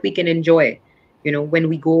stop, what we can enjoy, you know, when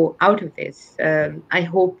we go out of this. I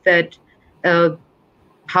hope that uh,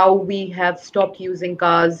 how we have stopped using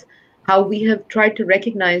cars, how we have tried to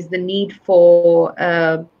recognize the need for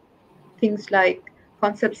things like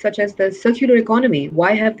concepts such as the circular economy.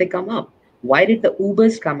 Why have they come up? Why did the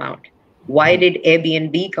Ubers come out? Why did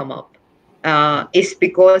Airbnb come up? It's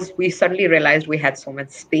because we suddenly realized we had so much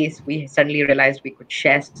space. We suddenly realized we could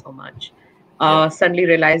share so much. Yeah. Suddenly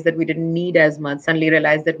realized that we didn't need as much. Suddenly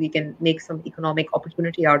realized that we can make some economic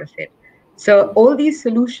opportunity out of it. So all these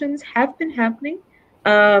solutions have been happening.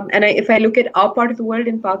 If I look at our part of the world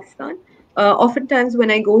in Pakistan, oftentimes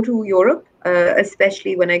when I go to Europe,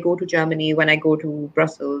 especially when I go to Germany, when I go to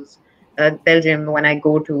Brussels, Belgium, when I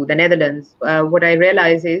go to the Netherlands, what I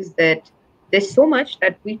realize is that there's so much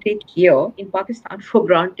that we take here in Pakistan for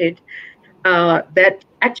granted that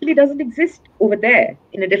actually doesn't exist over there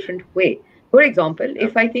in a different way. For example, Yeah.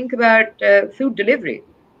 if I think about food delivery,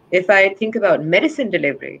 if I think about medicine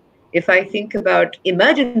delivery, if I think about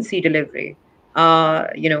emergency delivery,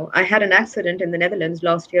 I had an accident in the Netherlands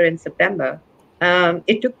last year in September.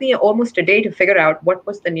 It took me almost a day to figure out what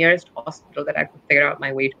was the nearest hospital that I could figure out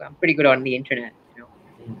my way to. I'm pretty good on the internet, you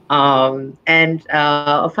know. And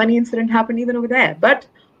a funny incident happened even over there. But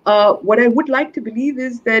what I would like to believe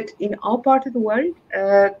is that in our part of the world,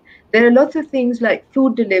 there are lots of things like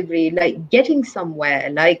food delivery, like getting somewhere,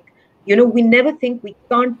 like, you know, we never think we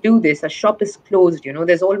can't do this. A shop is closed, you know,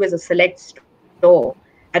 there's always a select store store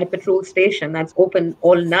at a petrol station that's open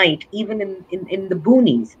all night, even in the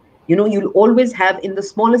boonies. You'll always have, in the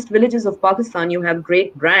smallest villages of Pakistan, you have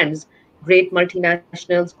great brands, great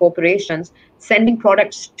multinationals, corporations sending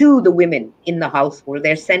products to the women in the household.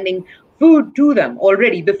 They're sending food to them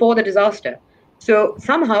already before the disaster. So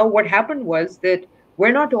somehow what happened was that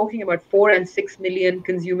we're not talking about 4 and 6 million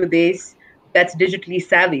consumer base that's digitally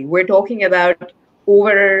savvy. We're talking about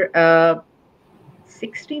over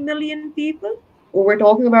 60 million people. Or we're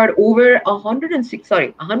talking about over 160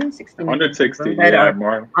 million people 160, that yeah, are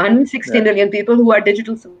more. 160 Yeah. million people who are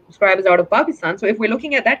digital subscribers out of Pakistan. So if we're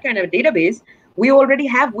looking at that kind of a database, we already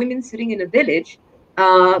have women sitting in a village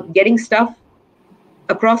getting stuff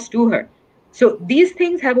across to her. So these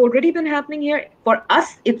things have already been happening here. For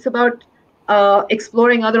us, it's about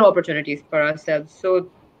exploring other opportunities for ourselves. So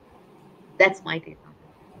that's my take on it.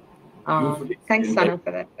 Beautifully Thanks, explained, Sana,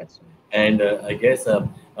 for that question. and I guess,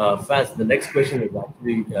 Faz, the next question is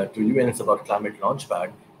actually to you, and it's about Climate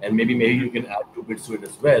Launchpad. And maybe you can add two bits to it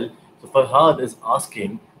as well. So Farhad is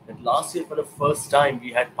asking that last year, for the first time,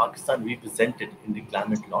 we had Pakistan represented in the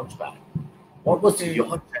Climate Launchpad. What was Mm.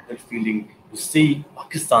 your general feeling to see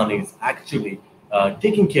Pakistanis actually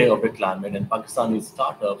taking care of the climate, and Pakistani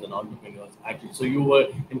startups and entrepreneurs actually? So you were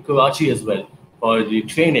in Karachi as well for the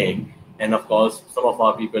training, and of course, some of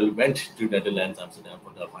our people went to Netherlands, Amsterdam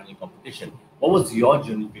for the final competition. What was your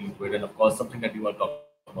general feeling to it? And of course, something that you want to talk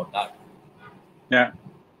about that. Yeah.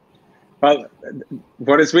 Well,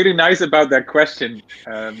 what is really nice about that question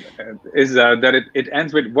is that it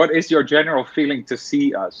ends with, "What is your general feeling to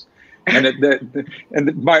see us?" And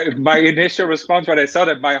my initial response when I saw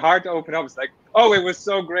that, my heart opened up. It's like, "Oh, it was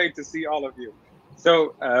so great to see all of you."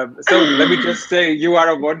 So let me just say, you are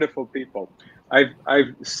a wonderful people.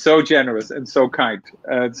 I'm so generous and so kind.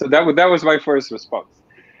 So that was my first response.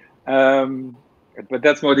 But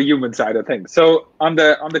that's more the human side of things. So on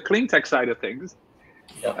the clean tech side of things.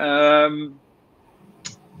 Yeah.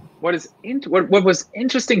 What was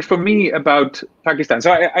interesting for me about Pakistan? So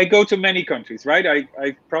I go to many countries, right? I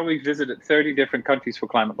probably visited 30 different countries for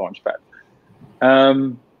Climate Launchpad,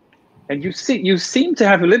 and you seem to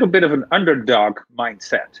have a little bit of an underdog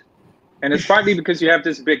mindset, and it's partly because you have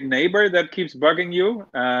this big neighbor that keeps bugging you,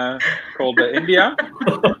 called India,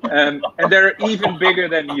 and they're even bigger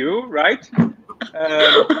than you, right?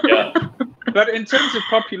 Yeah. But in terms of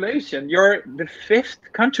population, you're the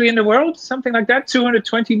 5th country in the world, something like that,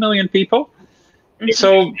 220 million people.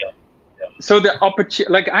 So, so the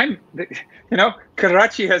opportunity, like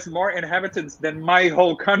Karachi has more inhabitants than my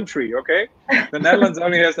whole country. Okay, the Netherlands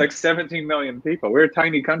only has like 17 million people. We're a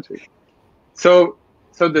tiny country. So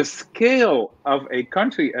the scale of a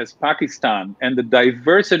country as Pakistan and the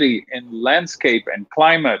diversity in landscape and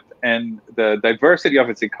climate and the diversity of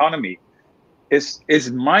its economy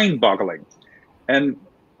is mind-boggling.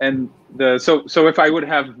 So if I would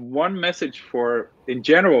have one message in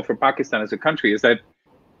general for Pakistan as a country, is that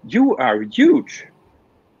you are huge.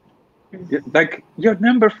 Like, you're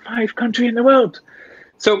number 5 country in the world.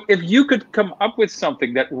 So if you could come up with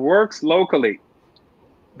something that works locally,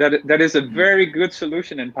 that is a very good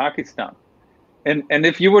solution in Pakistan, and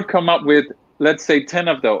if you would come up with, let's say, 10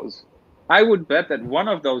 of those, I would bet that one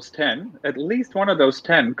of those 10, at least one of those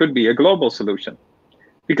 10, could be a global solution,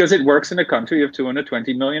 because it works in a country of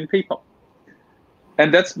 220 million people.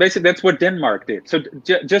 And that's what Denmark did. So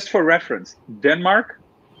just for reference, Denmark,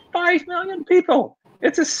 5 million people.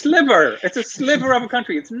 It's a sliver of a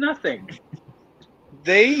country. It's nothing.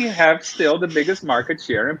 They have still the biggest market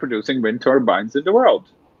share in producing wind turbines in the world.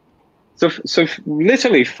 So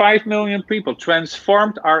literally 5 million people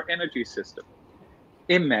transformed our energy system.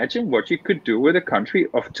 Imagine what you could do with a country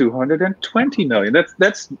of 220 million.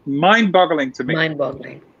 That's mind-boggling to me.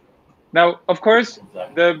 Mind-boggling. Now, of course,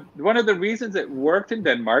 one of the reasons it worked in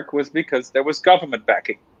Denmark was because there was government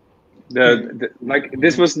backing.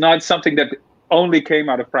 This was not something that only came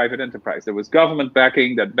out of private enterprise. There was government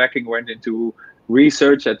backing. That backing went into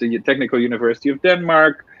research at the Technical University of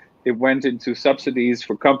Denmark. It went into subsidies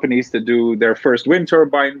for companies to do their first wind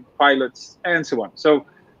turbine pilots, and so on. So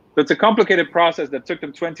that's a complicated process that took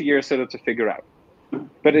them 20 years sort of to figure out.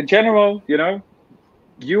 But in general,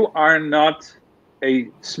 you are not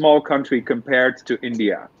a small country compared to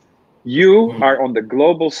India. You are on the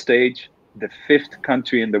global stage, the 5th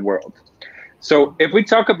country in the world. So if we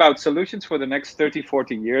talk about solutions for the next 30,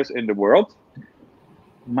 40 years in the world,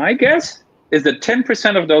 my guess is that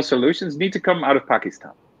 10% of those solutions need to come out of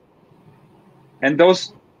Pakistan. And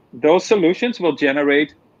those solutions will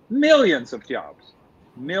generate millions of jobs,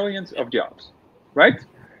 right?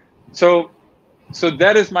 So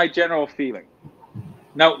that is my general feeling.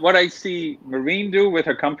 Now, what I see Mehreen do with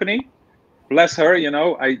her company bless her, you know,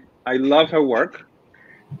 I love her work.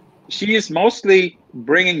 She is mostly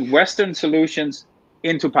bringing Western solutions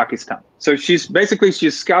into Pakistan. So she's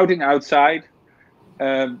scouting outside,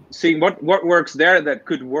 seeing what works there that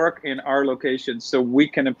could work in our location, so we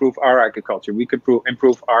can improve our agriculture, we could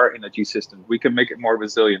improve our energy system, we can make it more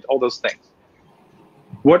resilient, all those things.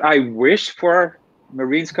 What I wish for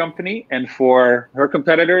Mehreen's company and for her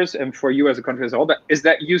competitors and for you as a country as a whole is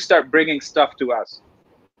that you start bringing stuff to us.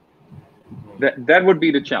 That would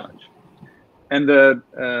be the challenge. And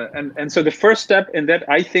so the first step in that,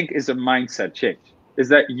 I think, is a mindset change. Is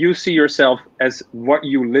that you see yourself as what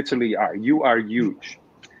you literally are. You are huge,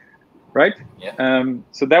 right? Yeah.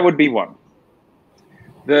 So that would be one.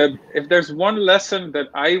 If there's one lesson that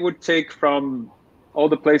I would take from all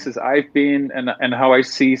the places I've been and how I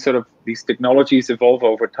see sort of these technologies evolve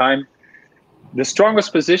over time, the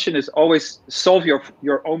strongest position is always solve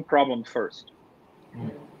your own problem first.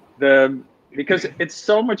 Because it's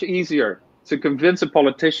so much easier to convince a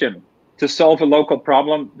politician to solve a local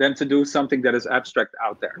problem than to do something that is abstract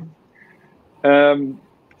out there. And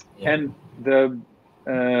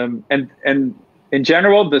in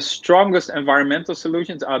general, the strongest environmental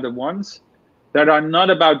solutions are the ones that are not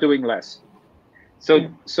about doing less. So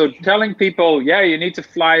telling people, yeah, you need to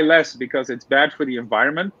fly less because it's bad for the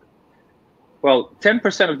environment. Well,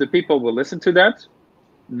 10% of the people will listen to that,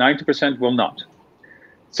 90% will not.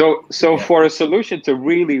 So for a solution to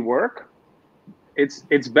really work,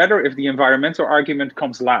 it's better if the environmental argument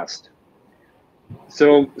comes last.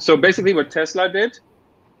 So basically what Tesla did,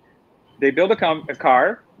 they built a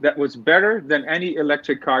car that was better than any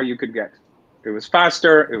electric car you could get. It was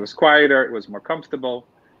faster, it was quieter, it was more comfortable,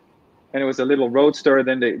 and it was a little roadster.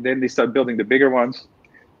 Then they started building the bigger ones.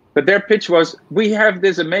 But their pitch was, we have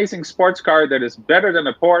this amazing sports car that is better than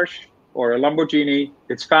a Porsche or a Lamborghini.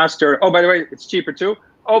 It's faster. Oh, by the way, it's cheaper too.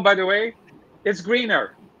 Oh, by the way, it's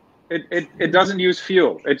greener. It doesn't use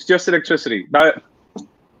fuel. It's just electricity.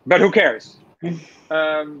 But who cares?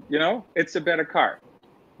 You know, it's a better car.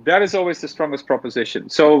 That is always the strongest proposition.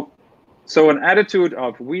 So an attitude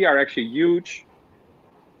of, we are actually huge,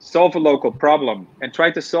 solve a local problem, and try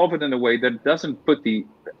to solve it in a way that doesn't put the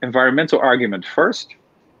environmental argument first.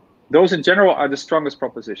 Those in general are the strongest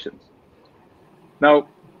propositions. Now,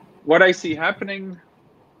 what I see happening,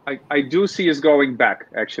 I do see is going back,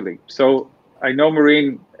 actually. So I know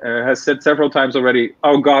Mehreen has said several times already,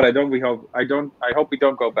 oh God, I hope we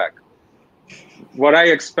don't go back. What I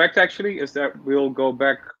expect actually is that we'll go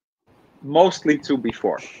back mostly to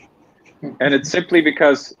before. And it's simply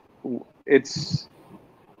because it's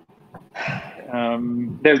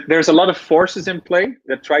there's a lot of forces in play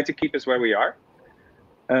that try to keep us where we are.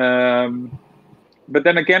 But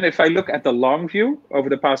then again, if I look at the long view over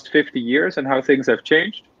the past 50 years and how things have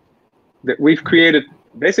changed, that we've created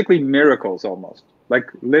basically miracles almost. Like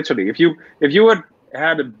literally, if you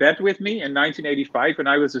had a bet with me in 1985 when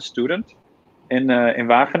I was a student in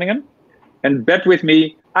Wageningen, and bet with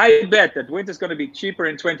me, I bet that wind is going to be cheaper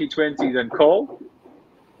in 2020 than coal,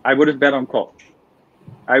 I would have bet on coal.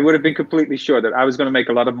 I would have been completely sure that I was going to make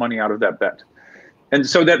a lot of money out of that bet. And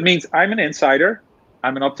so that means I'm an insider.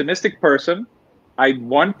 I'm an optimistic person. I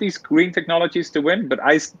want these green technologies to win, but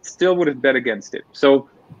I still would have bet against it. So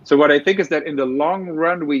what I think is that in the long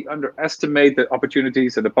run, we underestimate the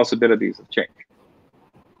opportunities and the possibilities of change.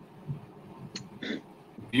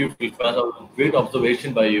 Beautiful. Great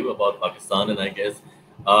observation by you about Pakistan, and I guess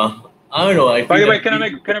I don't know. By the way, can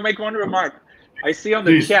I make one remark? I see on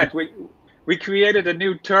the Please. chat we created a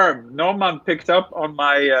new term. Noman picked up on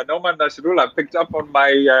my Noman Nasrullah picked up on my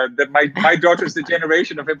that my daughter's the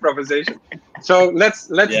generation of improvisation. So let's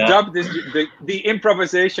dub this the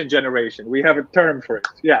improvisation generation. We have a term for it.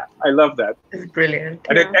 Yeah, I love that. It's brilliant.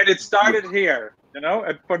 And it started here, you know,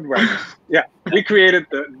 at Funverks. Yeah, we created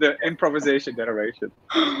the improvisation generation.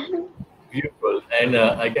 Beautiful. And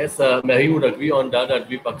I guess Mehreen would agree on that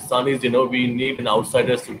we Pakistanis, you know, we need an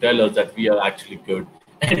outsiders to tell us that we are actually good.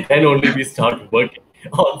 And then only we start working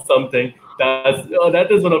on something. That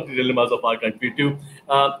is one of the dilemmas of our country too.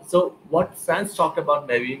 So what Frans talked about,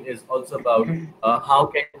 Mehreen, is also about how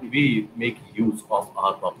can we make use of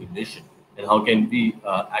our population and how can we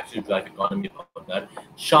actually drive economy about that.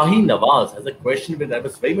 Shahi Nawaz has a question that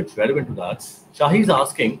was very much relevant to that. Shahi is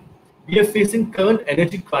asking, we are facing current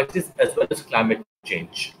energy crisis as well as climate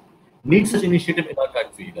change. Need such initiative in our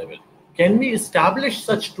country level. Can we establish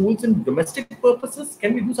such tools in domestic purposes?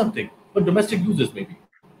 Can we do something for domestic users maybe?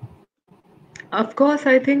 Of course,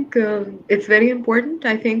 I think it's very important.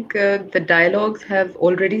 I think the dialogues have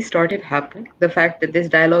already started happening. The fact that this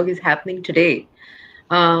dialogue is happening today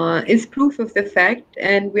is proof of the fact,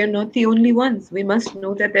 and we're not the only ones. We must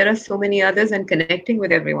know that there are so many others and connecting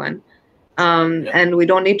with everyone. And we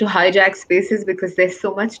don't need to hijack spaces because there's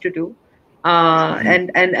so much to do. And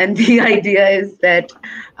the idea is that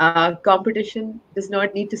competition does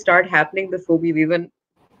not need to start happening before we've even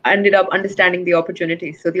ended up understanding the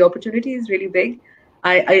opportunity. So the opportunity is really big.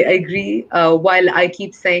 I agree. While I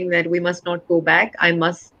keep saying that we must not go back, I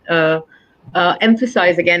must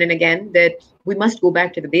emphasize again and again that we must go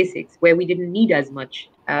back to the basics where we didn't need as much,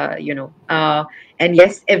 and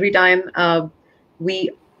yes, every time we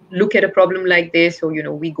look at a problem like this, or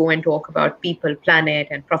we go and talk about people, planet,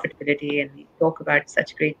 and profitability, and we talk about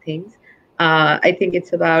such great things. I think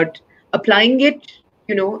it's about applying it,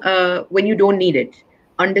 when you don't need it,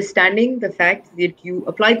 understanding the fact that you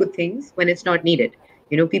apply good things when it's not needed.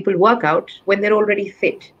 People work out when they're already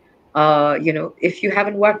fit. If you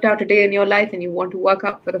haven't worked out a day in your life and you want to work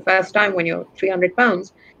out for the first time when you're 300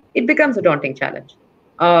 pounds, it becomes a daunting challenge.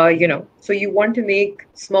 So you want to make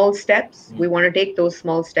small steps. We want to take those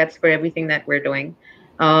small steps for everything that we're doing.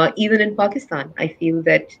 Even in Pakistan, I feel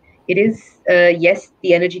that it is, yes,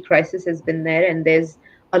 the energy crisis has been there, and there's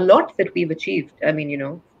a lot that we've achieved. I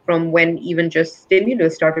mean, from when even just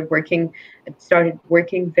stimulus started working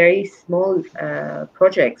very small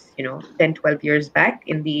projects, 10, 12 years back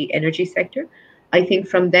in the energy sector. I think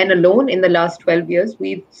from then alone, in the last 12 years,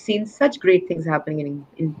 we've seen such great things happening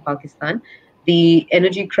in Pakistan. The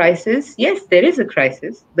energy crisis, yes, there is a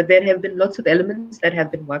crisis, but there have been lots of elements that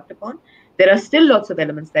have been worked upon. There are still lots of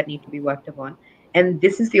elements that need to be worked upon. And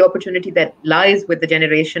this is the opportunity that lies with the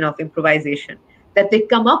generation of improvisation, that they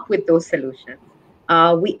come up with those solutions.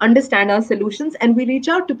 We understand our solutions, and we reach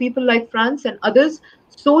out to people like Frans and others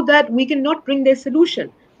so that we can not bring their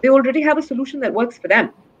solution. They already have a solution that works for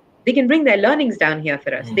them. They can bring their learnings down here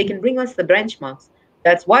for us. They can bring us the benchmarks.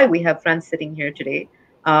 That's why we have Frans sitting here today.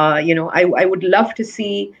 I would love to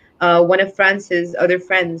see one of Frans's other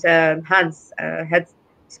friends, Hans, had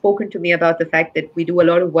spoken to me about the fact that we do a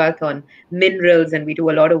lot of work on minerals, and we do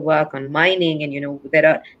a lot of work on mining, and there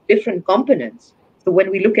are different components. So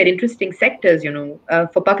when we look at interesting sectors,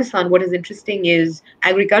 for Pakistan, what is interesting is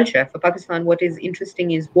agriculture. For Pakistan, what is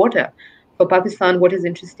interesting is water. For Pakistan, what is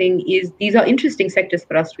interesting is these are interesting sectors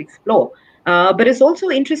for us to explore. But it's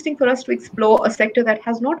also interesting for us to explore a sector that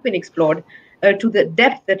has not been explored to the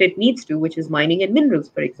depth that it needs to, which is mining and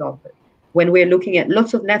minerals, for example. When we're looking at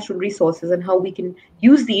lots of natural resources and how we can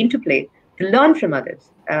use the interplay to learn from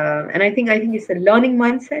others. And I think it's a learning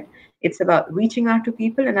mindset. It's about reaching out to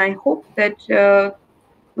people, and I hope that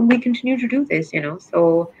we continue to do this.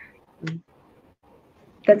 So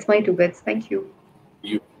that's my two bits. Thank you.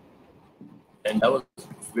 And that was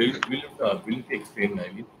really explained,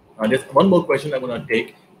 Mehreen. There's one more question I'm going to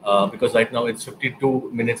take because right now it's 52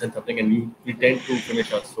 minutes and something, and we tend to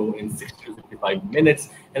finish our show in 60 to 65 minutes.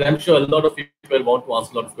 And I'm sure a lot of people want to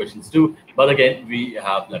ask a lot of questions too. But again, we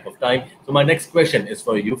have lack of time. So my next question is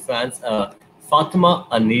for you, Frans. Fatima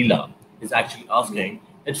Anila is actually asking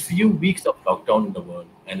that few weeks of lockdown in the world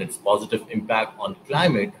and its positive impact on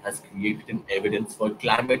climate has created an evidence for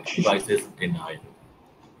climate crisis denial.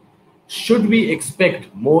 Should we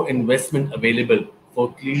expect more investment available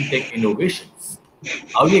for clean tech innovations?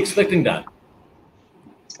 Are we expecting that?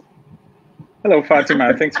 Hello,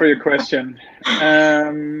 Fatima. Thanks for your question.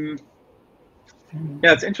 Yeah,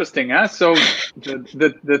 it's interesting. So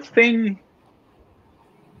the thing.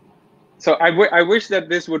 So I wish that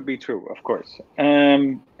this would be true, of course.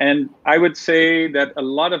 And I would say that a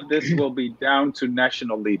lot of this will be down to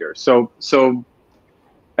national leaders. So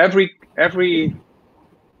every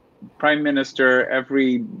prime minister,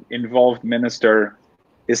 every involved minister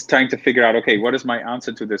is trying to figure out, okay, what is my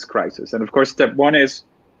answer to this crisis? And of course, step one is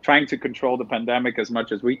trying to control the pandemic as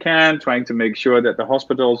much as we can, trying to make sure that the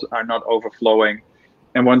hospitals are not overflowing.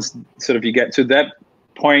 And once sort of you get to that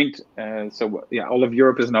point, so yeah, all of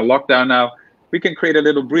Europe is in a lockdown now, we can create a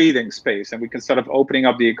little breathing space and we can start opening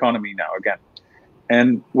up the economy now again.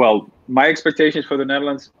 And well, my expectations for the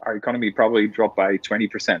Netherlands, our economy probably dropped by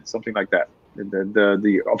 20%, something like that.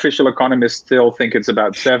 The official economists still think it's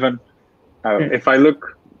about 7%. If I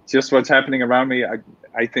look just what's happening around me,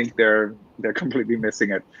 I think they're completely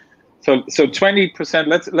missing it. So 20%.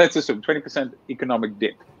 Let's assume 20% economic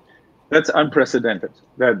dip. That's unprecedented.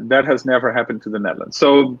 That has never happened to the Netherlands.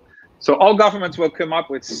 So all governments will come up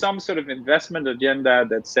with some sort of investment agenda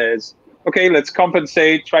that says, okay, let's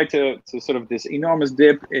compensate. Try to sort of this enormous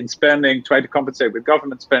dip in spending. Try to compensate with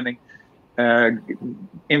government spending.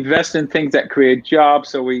 Invest in things that create jobs,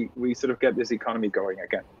 so we sort of get this economy going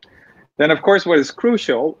again. Then, of course, what is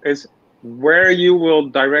crucial is where you will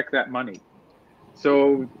direct that money.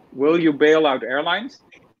 So will you bail out airlines,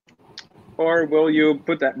 or will you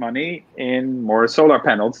put that money in more solar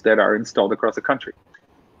panels that are installed across the country?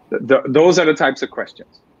 Those are the types of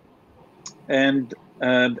questions, and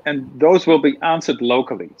those will be answered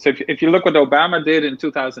locally. So if you look what Obama did in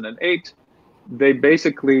 2008, they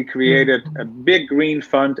basically created a big green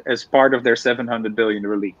fund as part of their 700 billion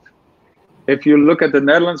relief. If you look at the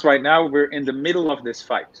Netherlands right now, we're in the middle of this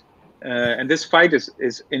fight, and this fight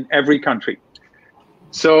is in every country.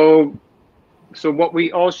 So what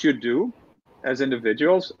we all should do as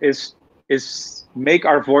individuals is make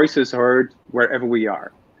our voices heard wherever we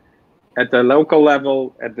are, at the local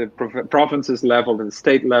level, at the provinces level, at the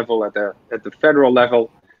state level, at the federal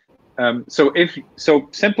level. So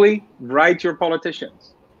simply write your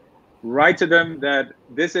politicians, write to them that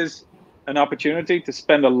this is an opportunity to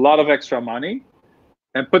spend a lot of extra money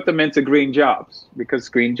and put them into green jobs, because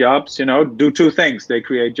green jobs, do two things: they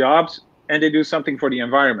create jobs and they do something for the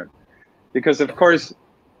environment. Because of course,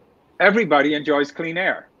 everybody enjoys clean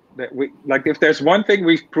air. Like, if there's one thing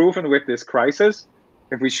we've proven with this crisis,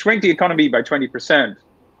 if we shrink the economy by 20%,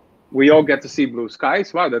 we all get to see blue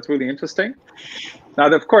skies. Wow, that's really interesting. Now,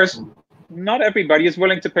 of course, not everybody is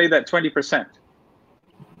willing to pay that 20%.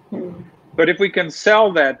 But if we can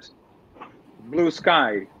sell that blue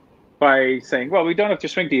sky by saying, well, we don't have to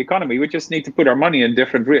shrink the economy, we just need to put our money in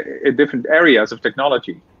different areas of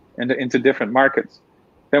technology and into different markets,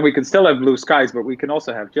 then we can still have blue skies, but we can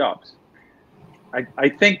also have jobs. I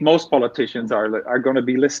think most politicians are going to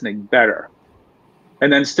be listening better.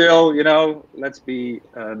 And then still, let's be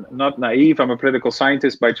not naive. I'm a political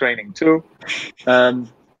scientist by training too.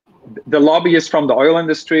 The lobbyists from the oil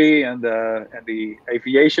industry and the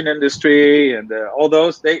aviation industry and all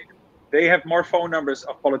those, they have more phone numbers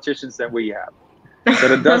of politicians than we have.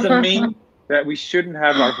 But it doesn't mean that we shouldn't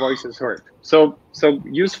have our voices heard. So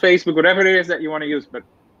use Facebook, whatever it is that you want to use, but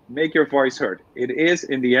make your voice heard. It is,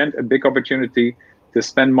 in the end, a big opportunity to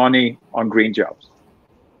spend money on green jobs.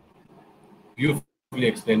 Beautifully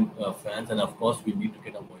explained, Frans, and of course, we need to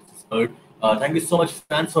get our voices heard. Thank you so much,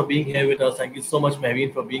 Frans, for being here with us. Thank you so much,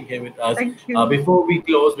 Mehreen, for being here with us. Thank you. Before we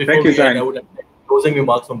close, end, I would have closing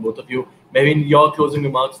remarks from both of you. Mehreen, your closing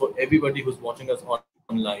remarks for everybody who's watching us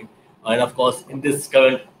online. And of course, in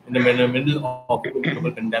the middle of the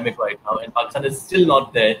global pandemic right now, and Pakistan is still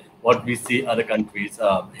not there. What we see other countries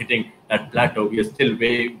hitting that plateau, we are still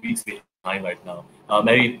way weeks behind right now.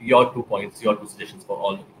 Mehreen, your 2 points, your 2 suggestions for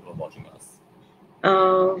all the people who are watching us.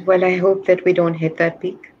 Well, I hope that we don't hit that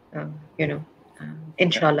peak,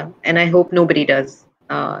 inshallah. And I hope nobody does,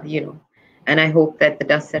 and I hope that the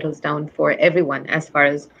dust settles down for everyone as far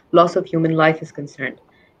as loss of human life is concerned.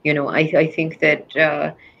 I think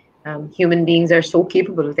that human beings are so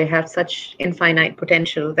capable. They have such infinite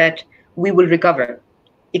potential that we will recover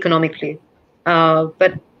economically.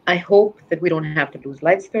 But I hope that we don't have to lose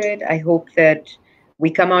life spirit. I hope that we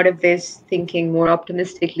come out of this thinking more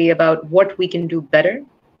optimistically about what we can do better,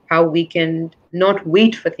 how we can not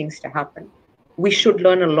wait for things to happen. We should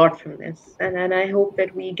learn a lot from this. And I hope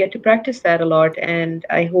that we get to practice that a lot. And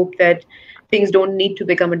I hope that things don't need to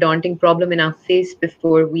become a daunting problem in our face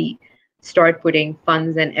before we start putting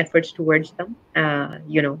funds and efforts towards them.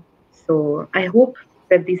 So I hope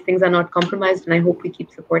that these things are not compromised, and I hope we keep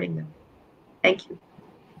supporting them. Thank you.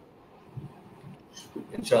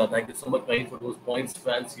 Inshallah, thank you so much, Mehreen, for those points.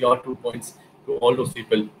 Frans, your 2 points to all those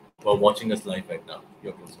people who are watching us live right now.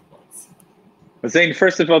 Your closing points. Zain,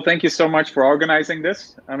 first of all, thank you so much for organizing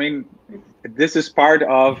this. I mean, this is part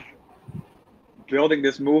of building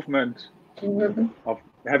this movement of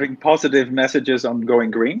having positive messages on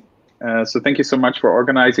going green. So thank you so much for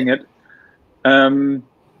organizing it.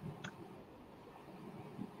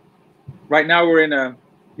 Right now we're in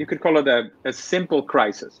you could call it a simple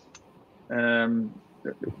crisis.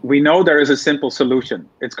 We know there is a simple solution.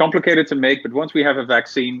 It's complicated to make, but once we have a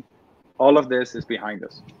vaccine, all of this is behind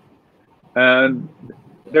us.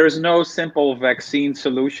 There is no simple vaccine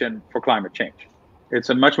solution for climate change. It's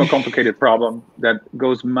a much more complicated problem that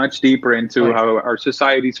goes much deeper into how our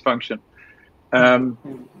societies function. And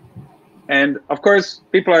of course,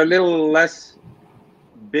 people are a little less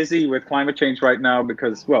busy with climate change right now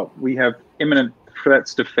because, well, we have imminent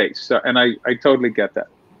threats to face. So, and I totally get that.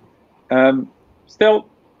 Still,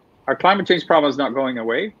 our climate change problem is not going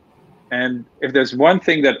away. And if there's one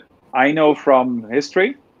thing that I know from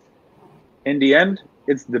history, in the end,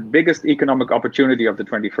 it's the biggest economic opportunity of the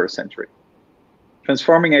 21st century.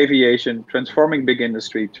 Transforming aviation, transforming big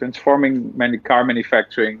industry, transforming car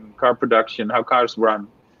manufacturing, car production, how cars run,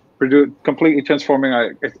 completely transforming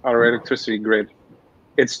our electricity grid.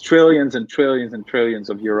 it's trillions and trillions and trillions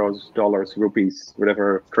of euros, dollars, rupees,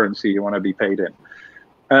 whatever currency you want to be paid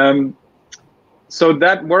in. So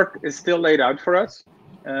that work is still laid out for us.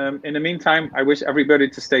 In the meantime, I wish everybody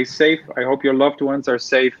to stay safe. I hope your loved ones are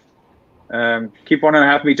safe. Keep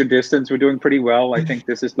 1.5 meter distance. We're doing pretty well. I think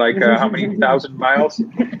this is like how many 1,000 miles?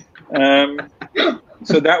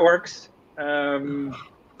 So that works.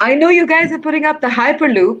 I know you guys are putting up the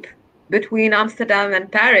Hyperloop between Amsterdam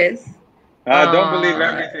and Paris. Don't believe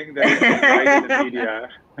everything that is right in the media.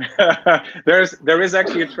 There is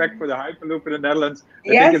actually a track for the Hyperloop in the Netherlands. I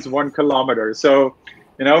think it's 1 kilometer. So,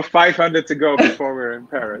 500 to go before we're in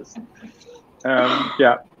Paris.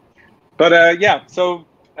 Yeah. But so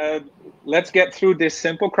let's get through this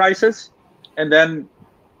simple crisis and then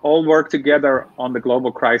all work together on the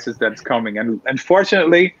global crisis that's coming. And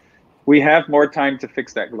fortunately, we have more time to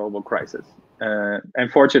fix that global crisis.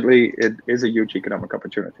 And fortunately, it is a huge economic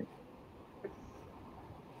opportunity.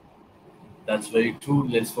 That's very true.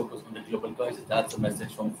 Let's focus on the global crisis. That's a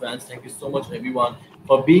message from France. Thank you so much, everyone,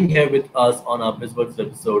 for being here with us on our Bizverds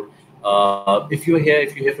episode. If you're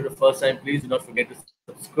here for the first time, please do not forget to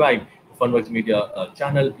subscribe to Funverks Media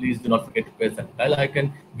channel. Please do not forget to press that bell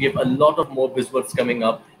icon. We have a lot of more Bizverds coming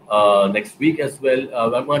up next week as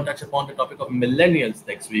well. I'm going to touch upon the topic of millennials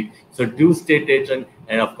next week. So do stay tuned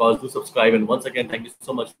and of course do subscribe. And once again, thank you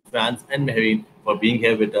so much, Frans and Mehreen, for being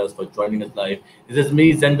here with us, for joining us live. This is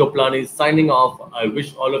me, Zain Goplani, signing off. I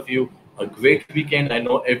wish all of you a great weekend. I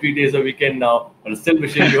know every day is a weekend now, but I'm still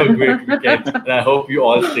wishing you a great weekend. And I hope you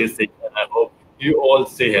all stay safe and I hope you all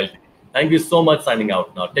stay healthy. Thank you so much. Signing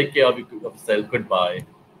out now. Take care of yourself. Goodbye.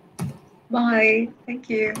 Bye. Thank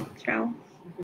you. Ciao.